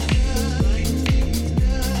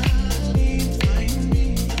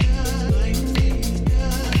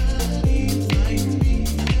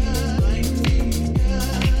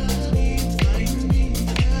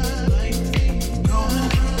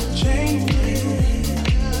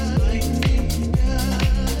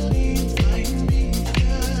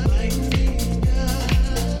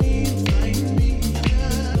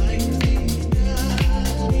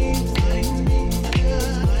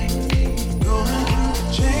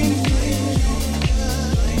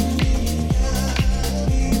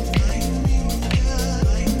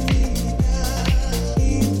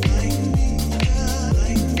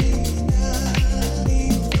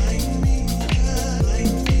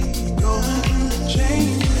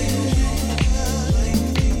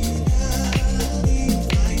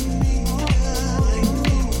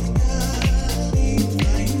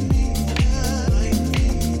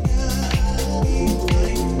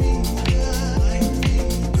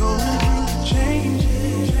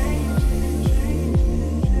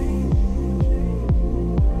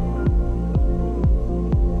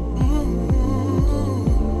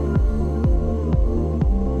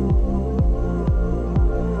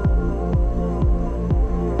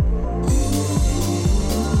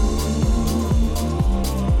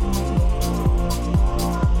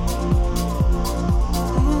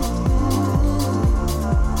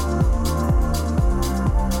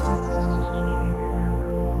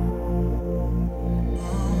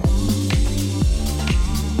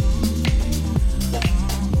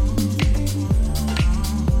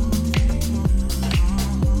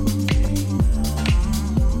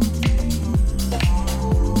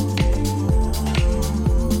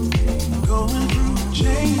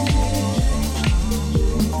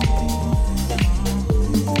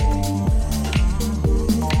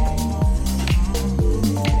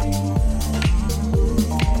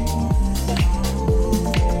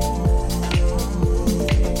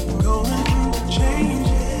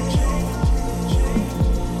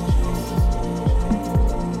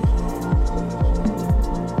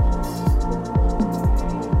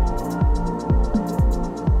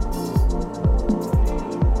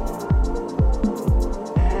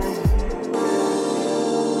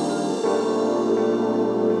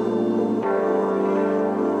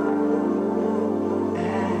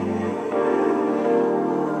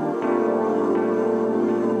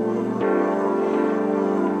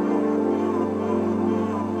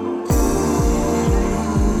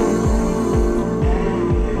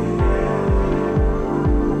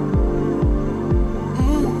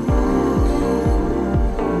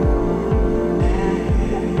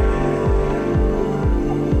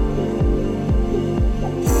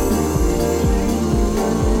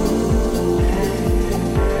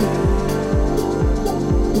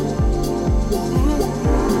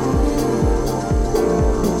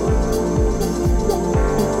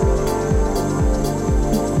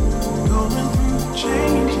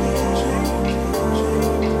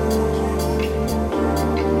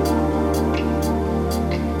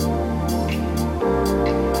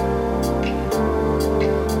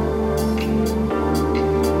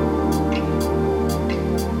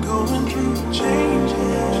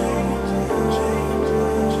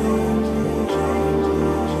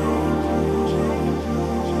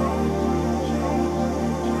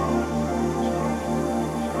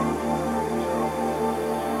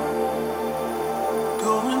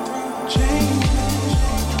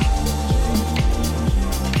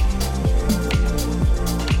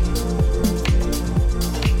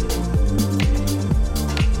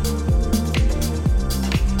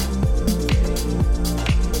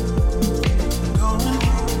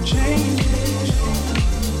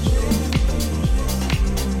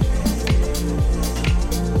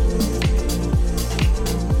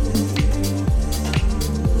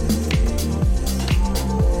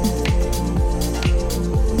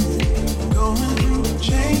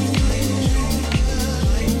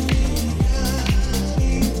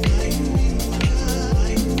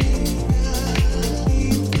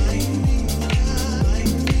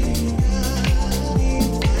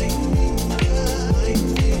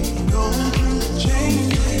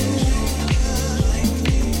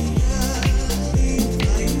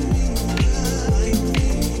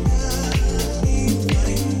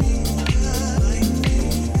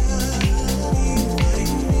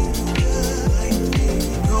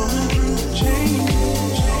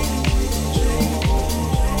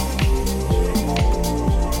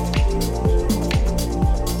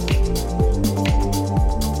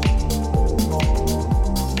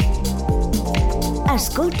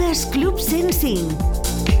Club 105.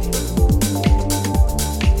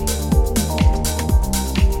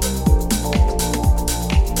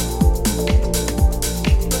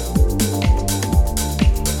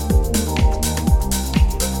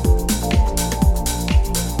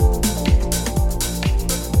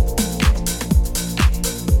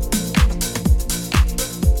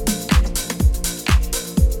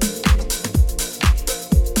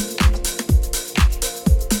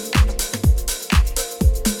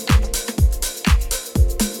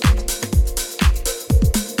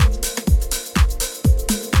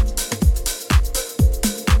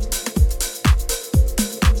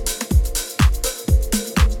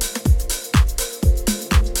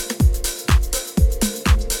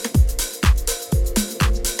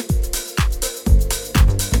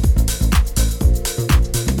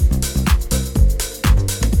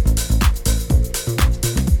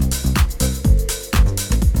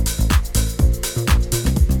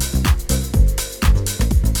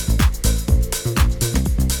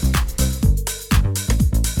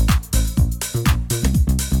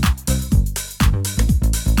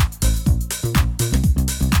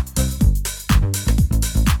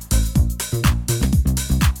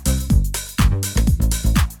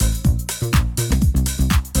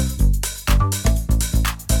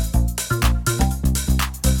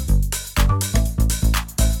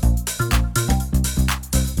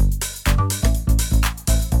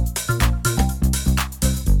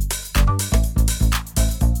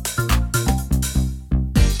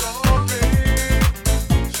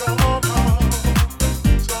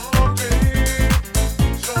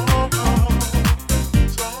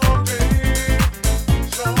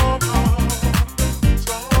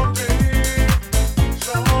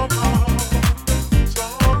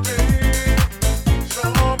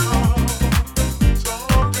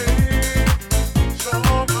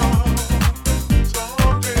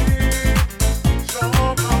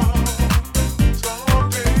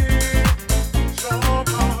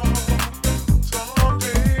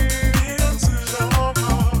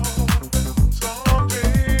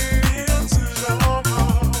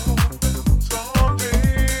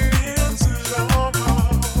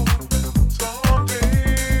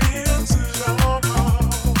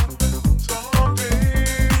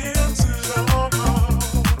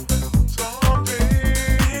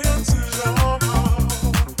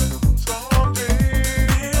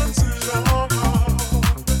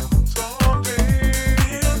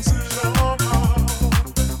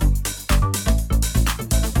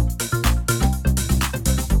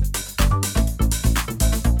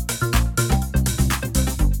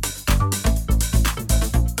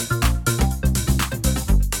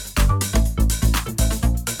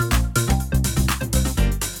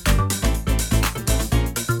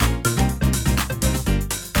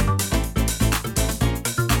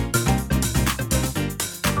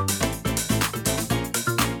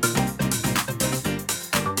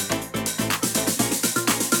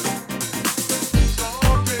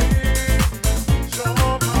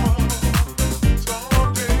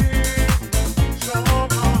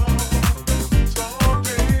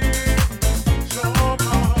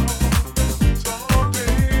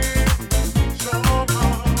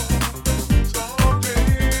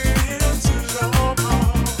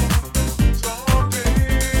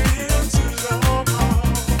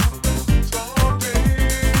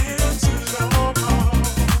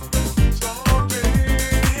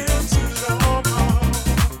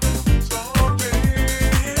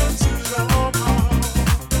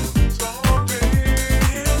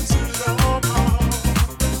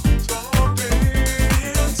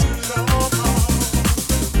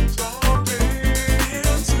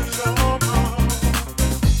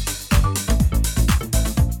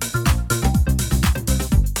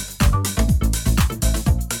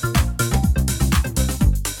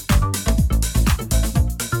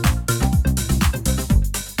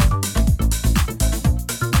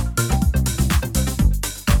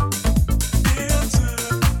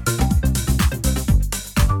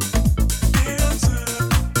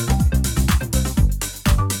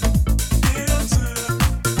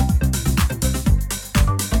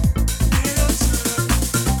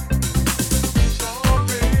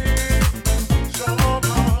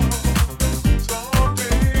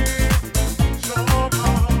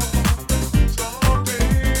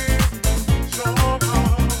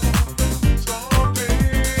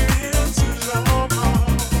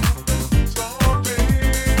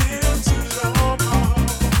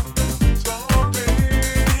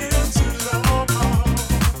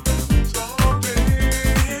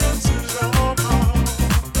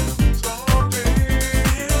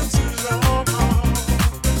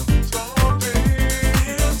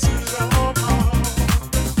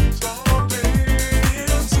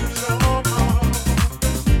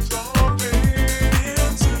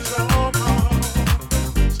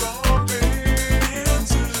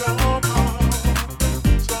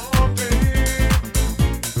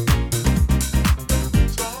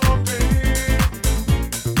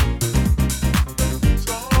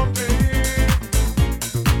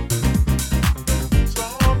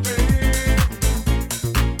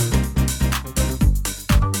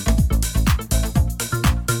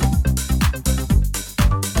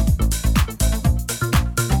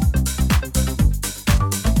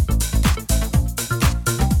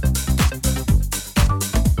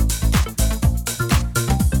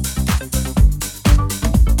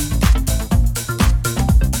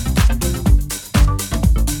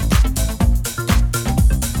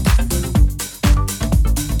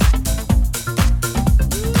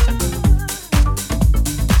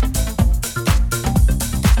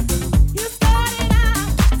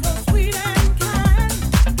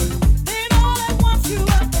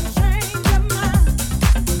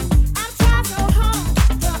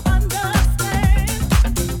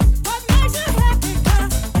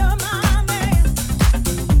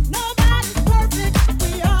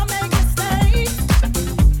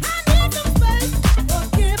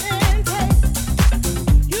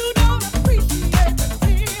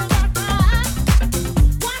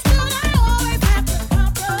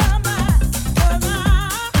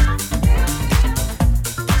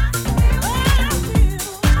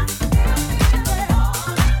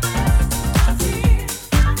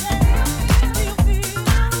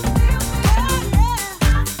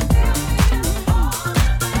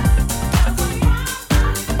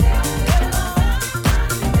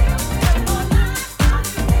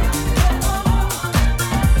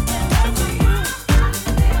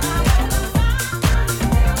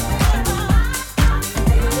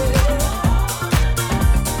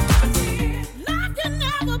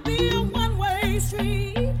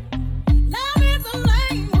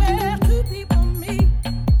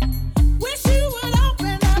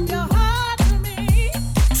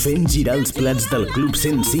 Fent girar els plats del Club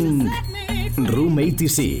 105, Room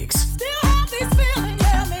 86.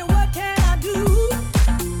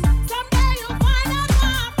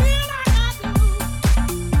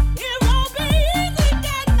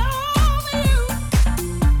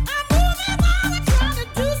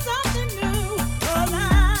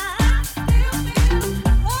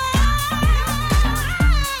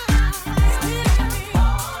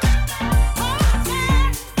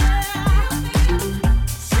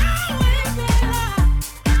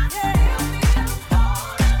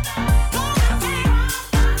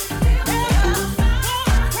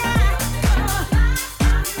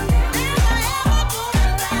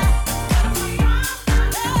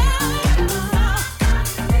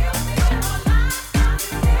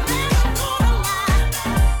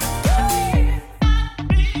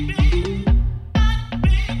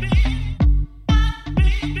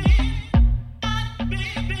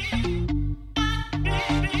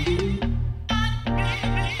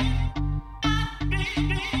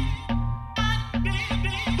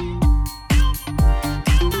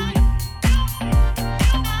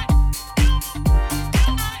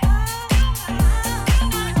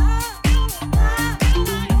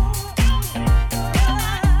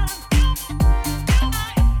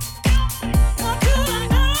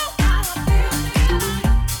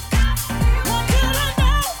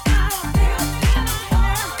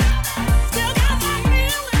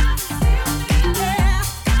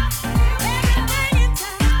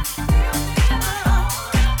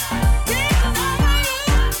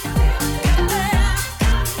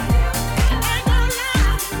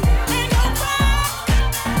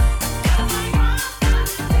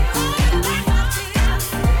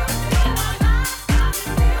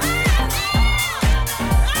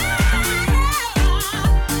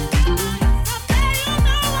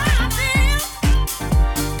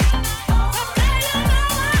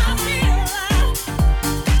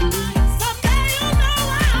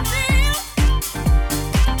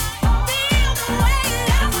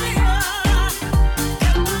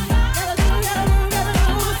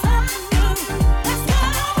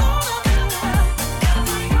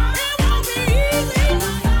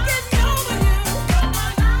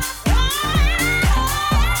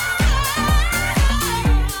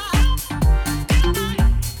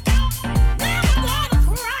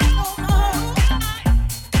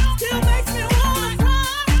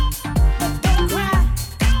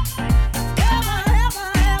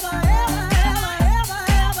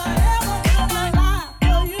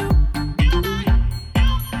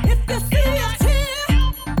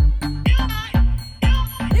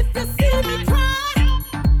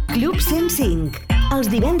 Club 105, els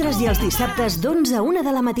divendres i els dissabtes d'11 a 1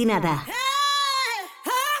 de la matinada.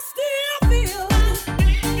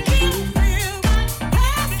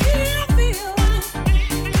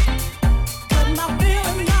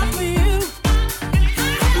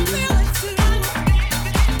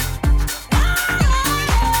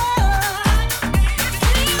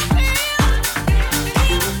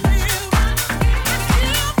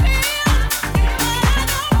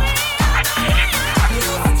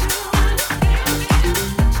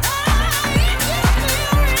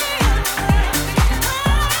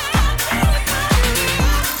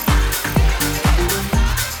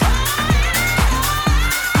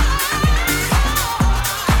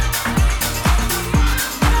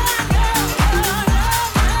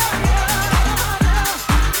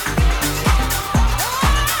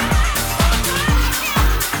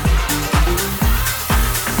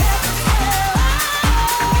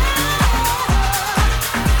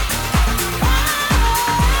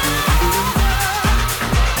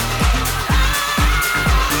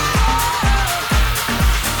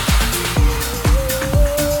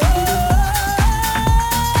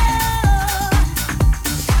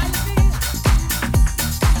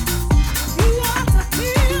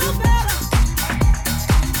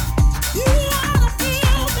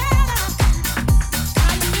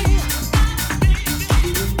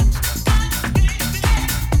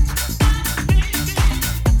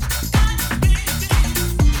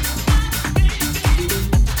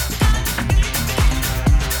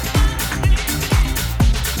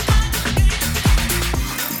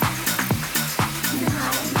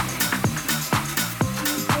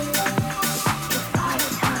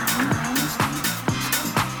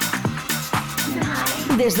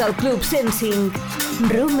 Des del Club 105,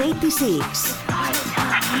 Room 86.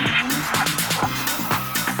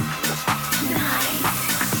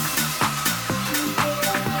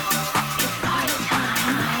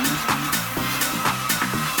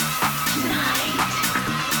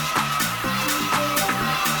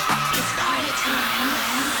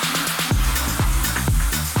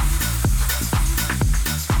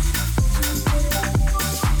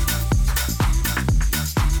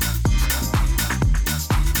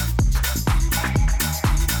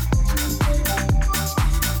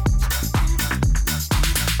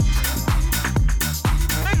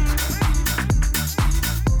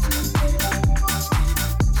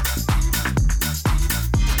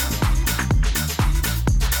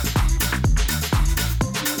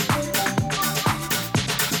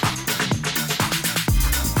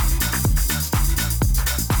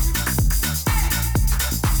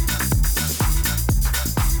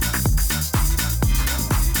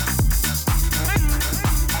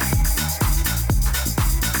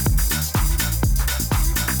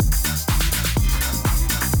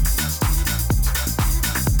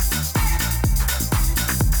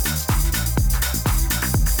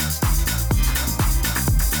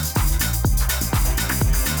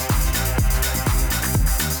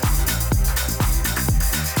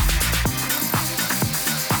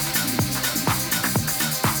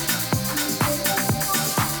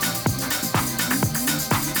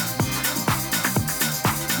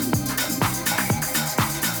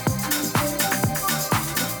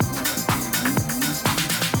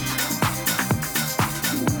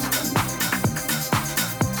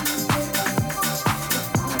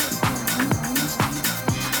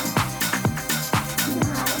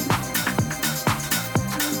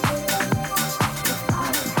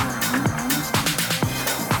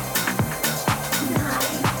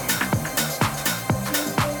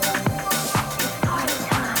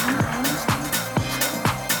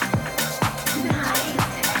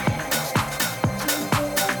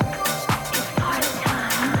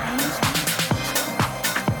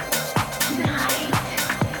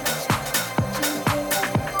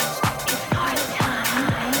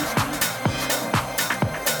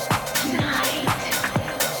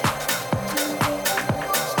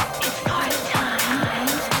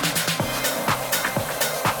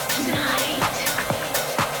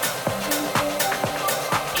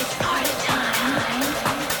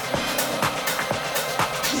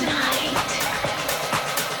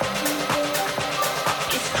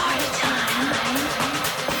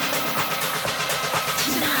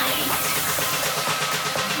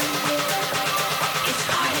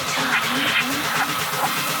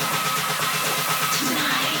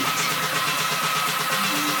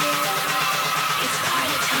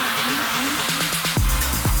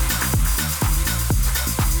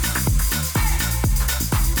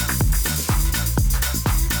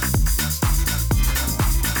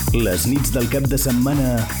 Les nits del cap de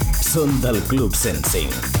setmana són del Club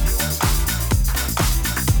 105.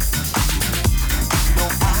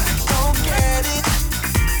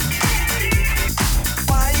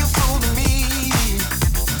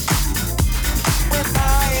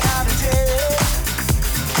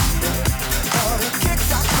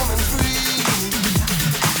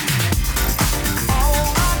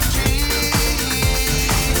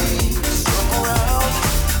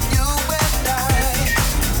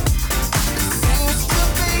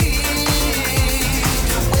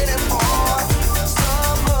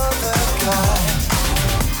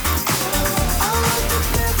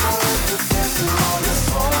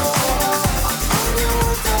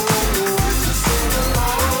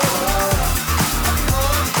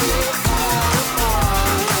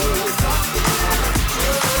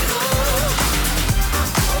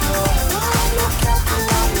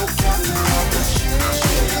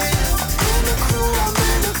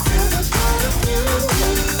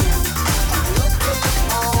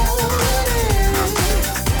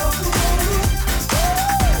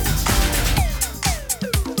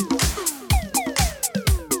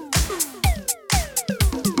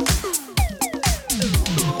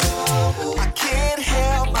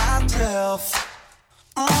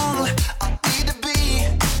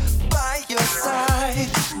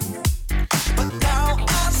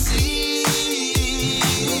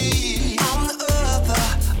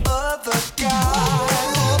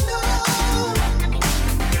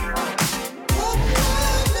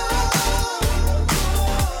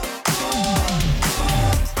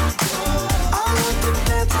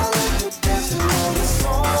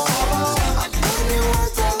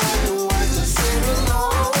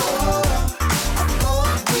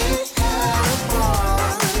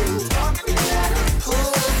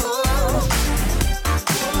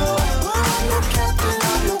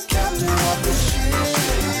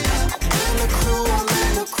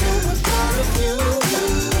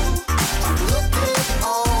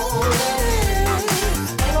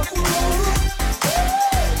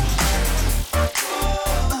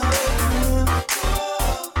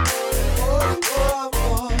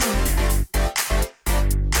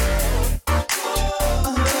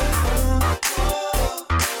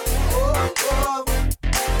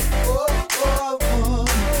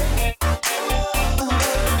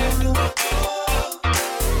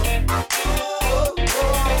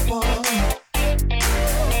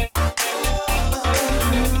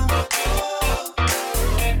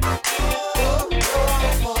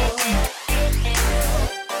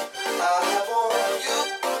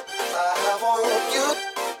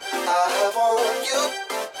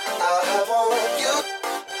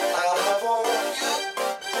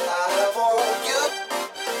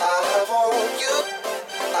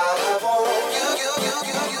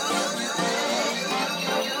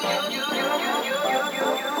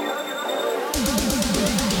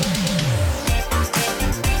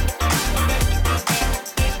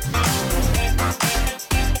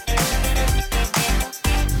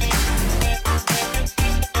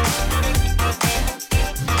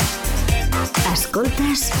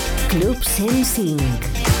 Escoltes Club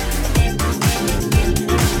 105.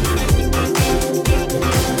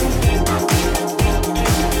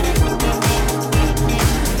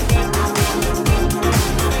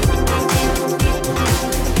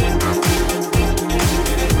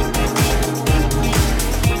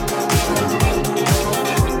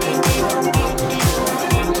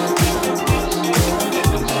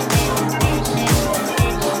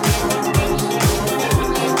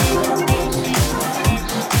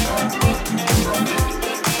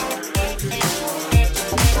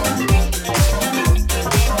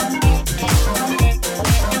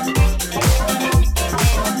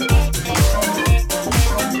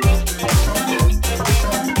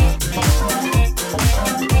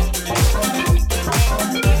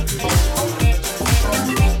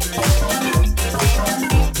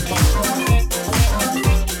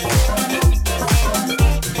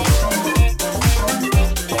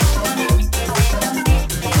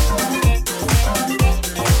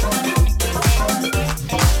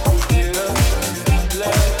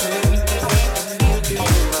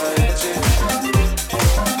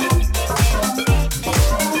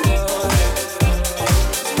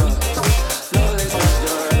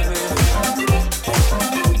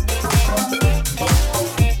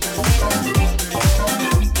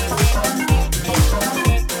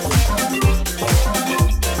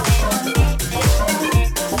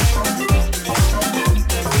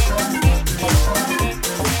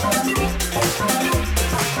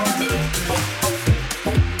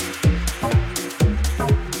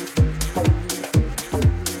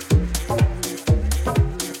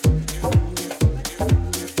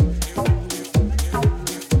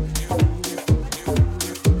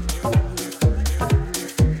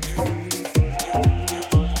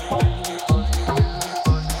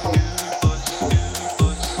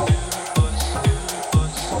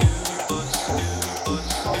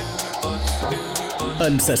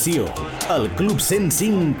 En sessió, al Club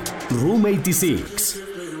 105, Room 86.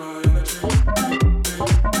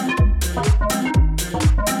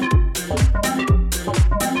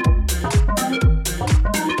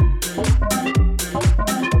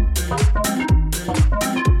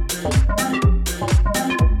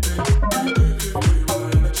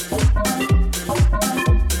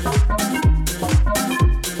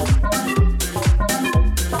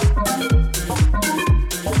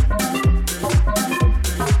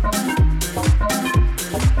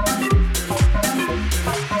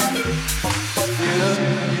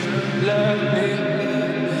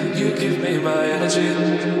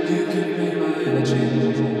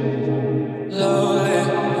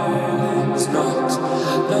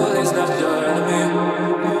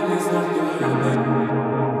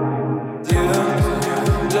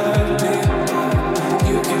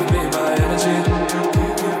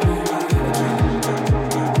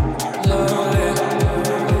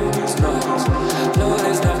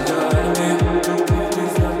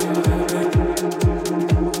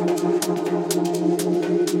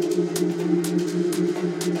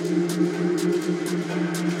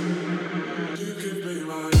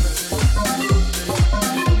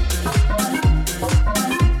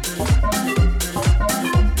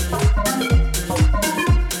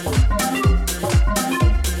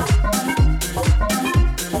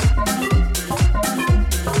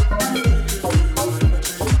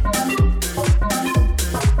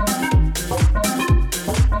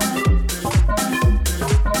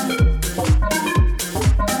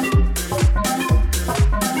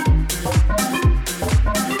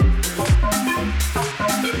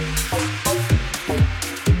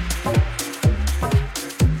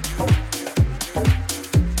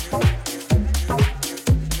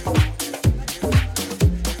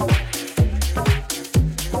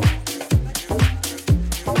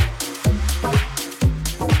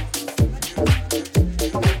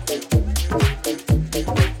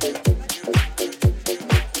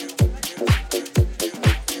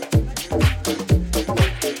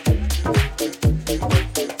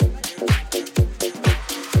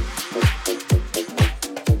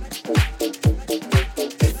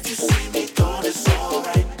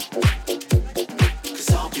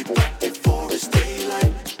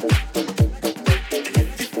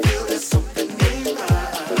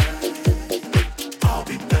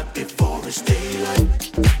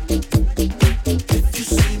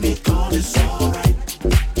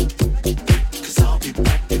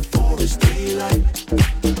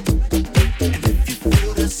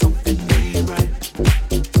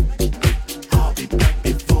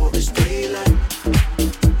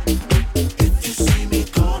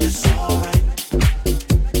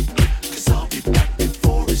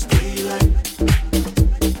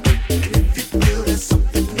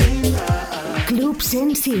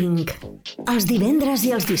 Els divendres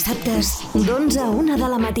i els dissabtes, d'11 a 1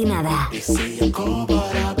 de la matinada.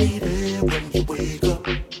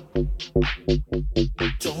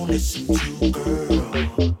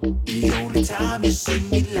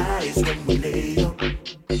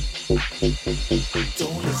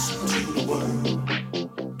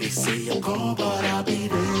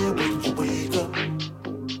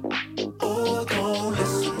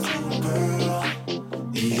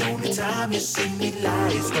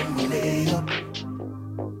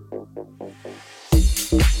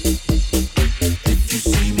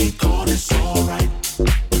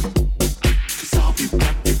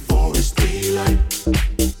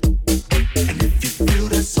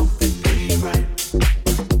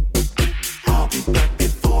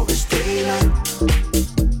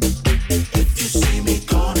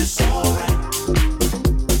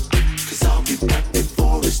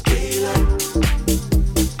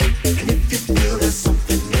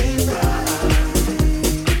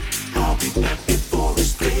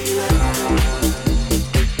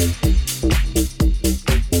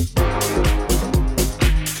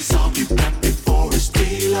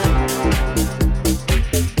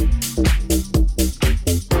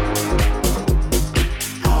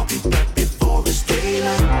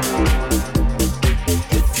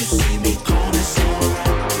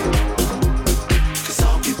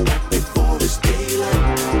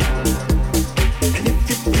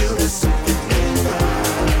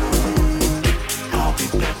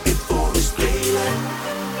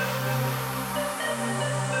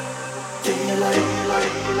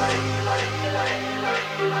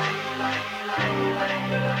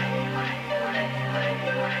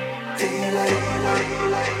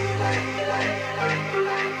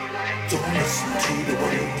 Don't listen to the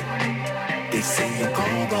word. They say you're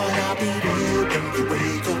gone, but I'll be there when you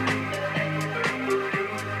wake up.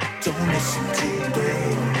 Don't listen to the birds.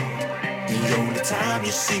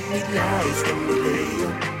 you see me lies, don't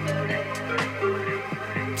believe.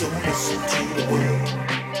 Don't listen to the world.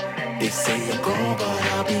 They say I'm gone, but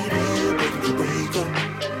I'll be there when you wake up.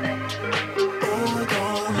 Oh,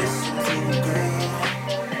 don't listen to a girl.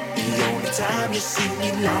 The only time you see me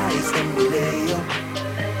lies, don't believe.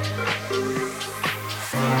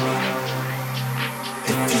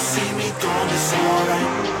 If you see me gone, it's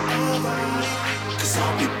alright. 'Cause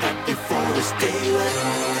I'll be back before it's daylight.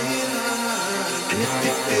 And if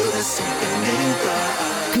you feel that something ain't right,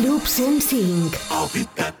 Club 105. I'll be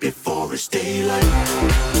back before it's daylight.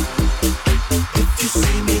 If you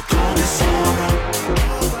see me gone, it's alright.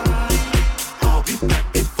 I'll be back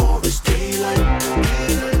before it's daylight.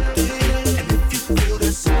 And if you feel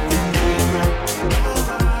that something ain't right,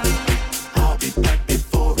 I'll be back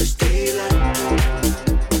before it's daylight.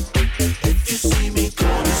 If you see me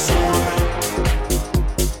gone, it's alright.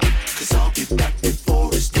 'Cause I'll be back before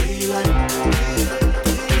it's daylight.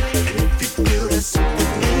 And if you feel that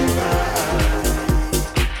something ain't right,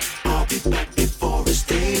 I'll be back before it's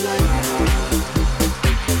daylight.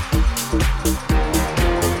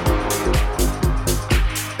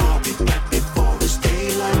 I'll be back before it's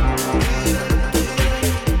daylight.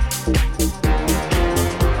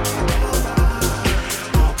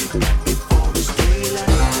 I'll be back before it's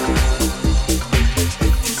daylight.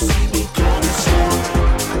 If you see me gone, it's alright.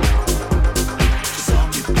 'Cause I'll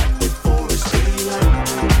be back before it's daylight.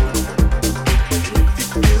 And if you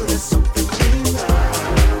feel that something ain't right,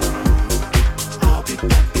 I'll be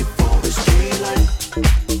back before it's daylight.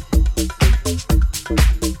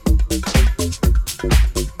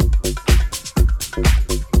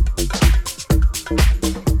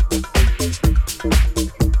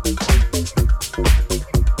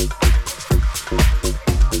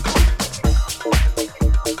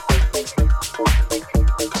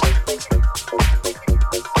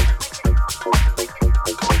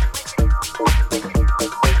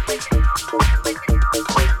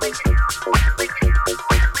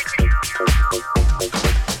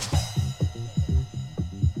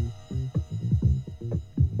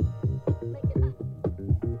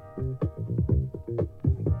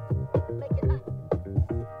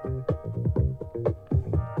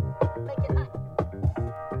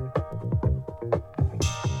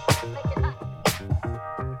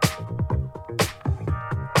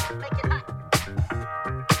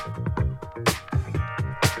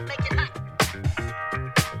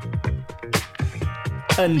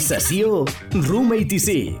 En sessió, Room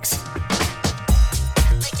 86.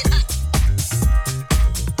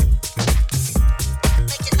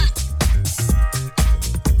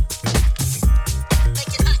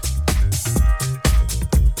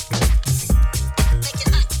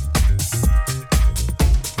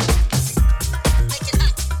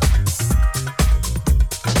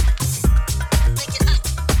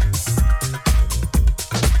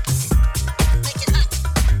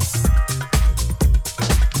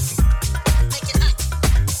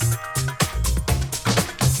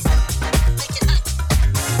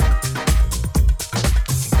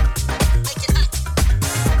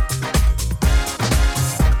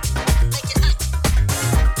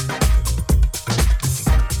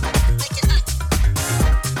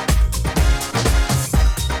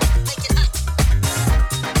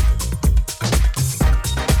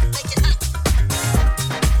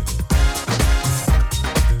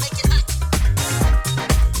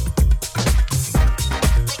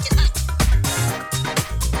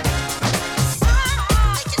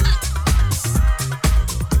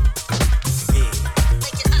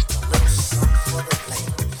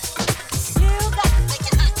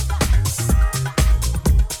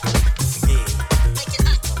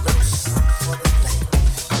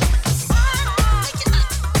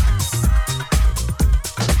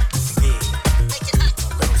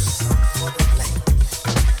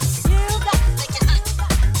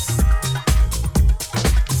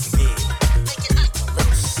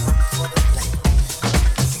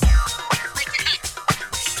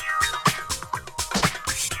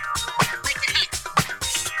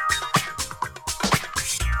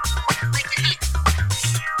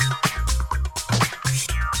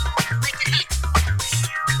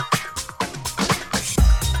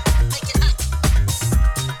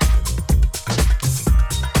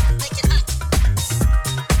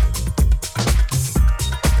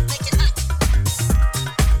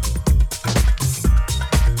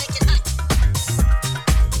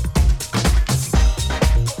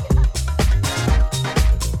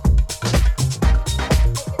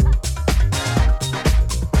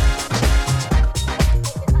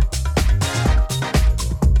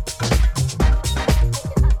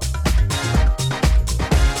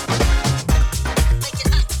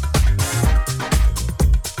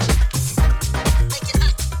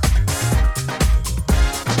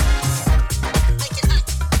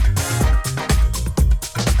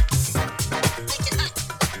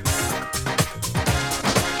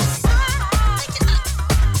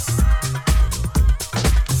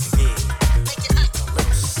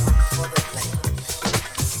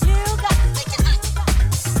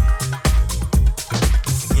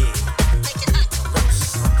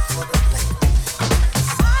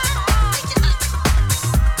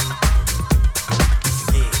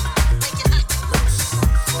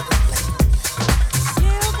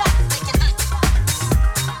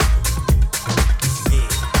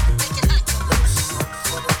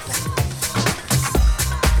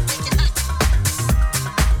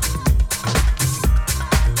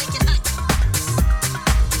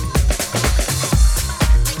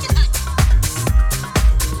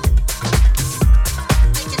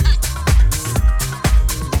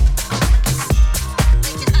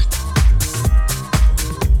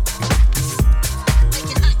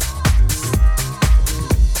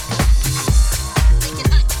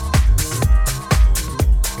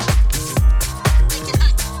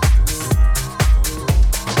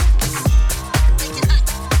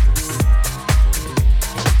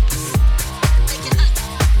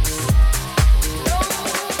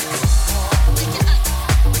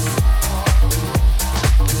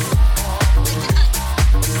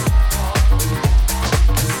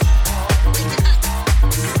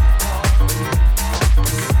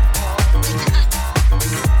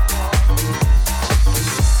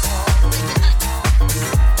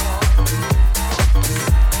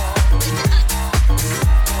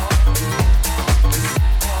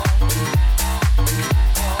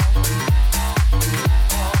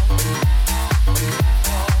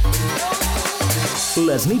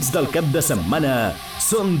 Les nits del cap de setmana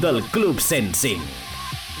són del Club 105.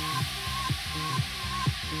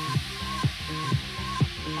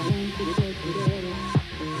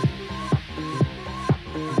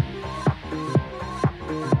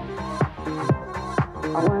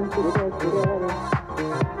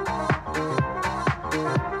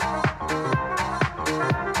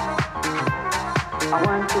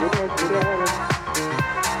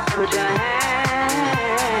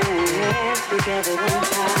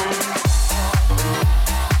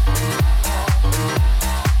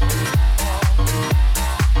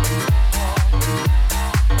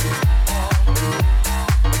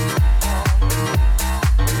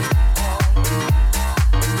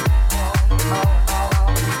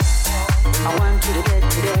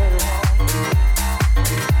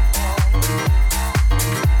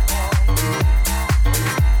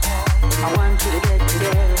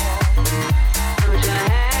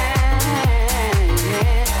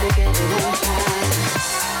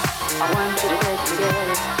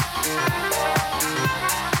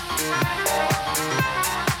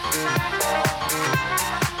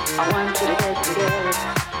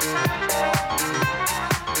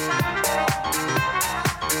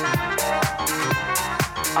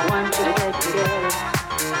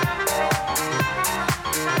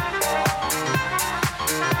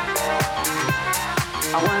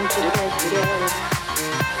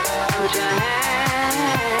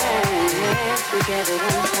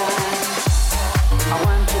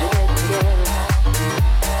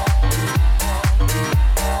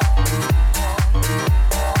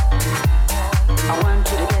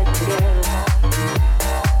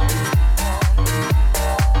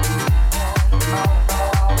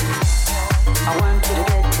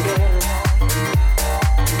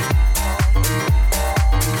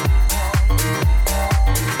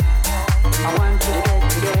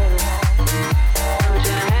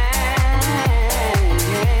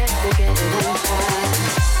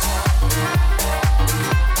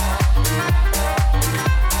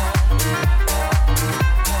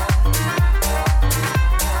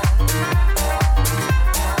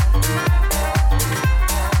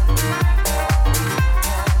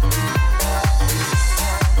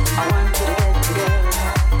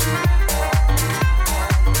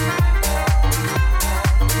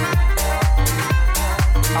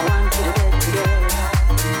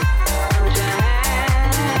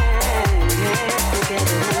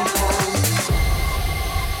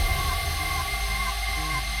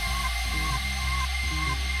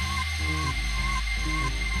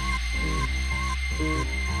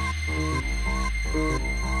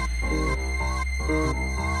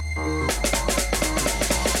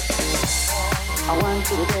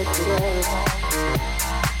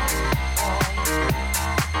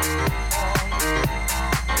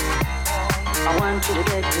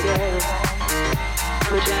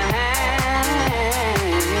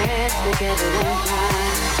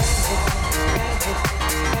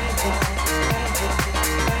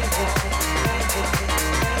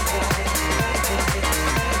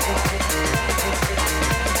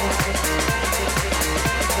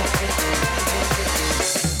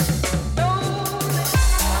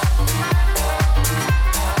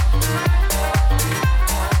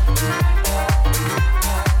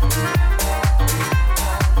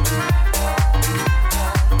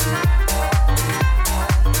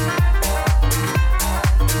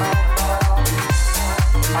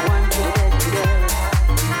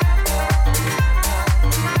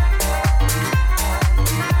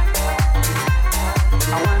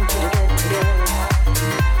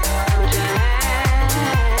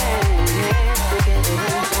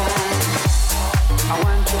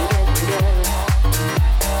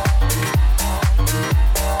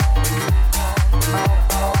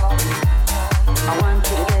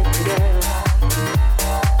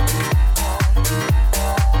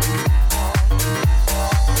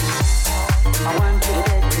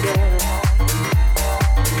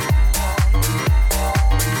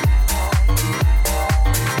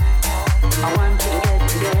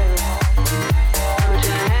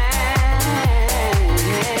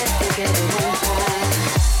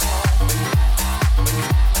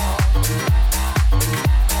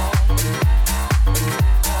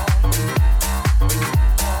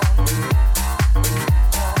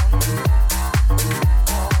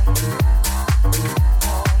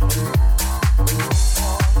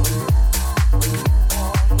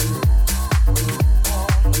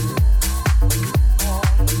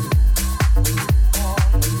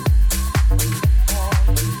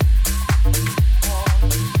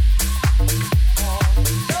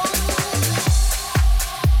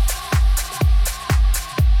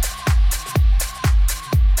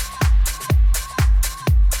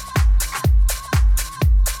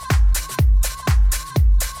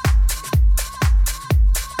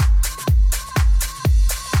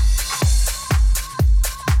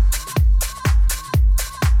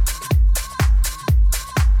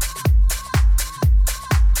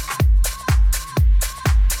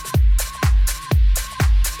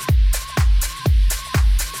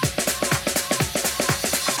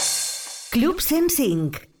 Club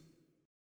 105.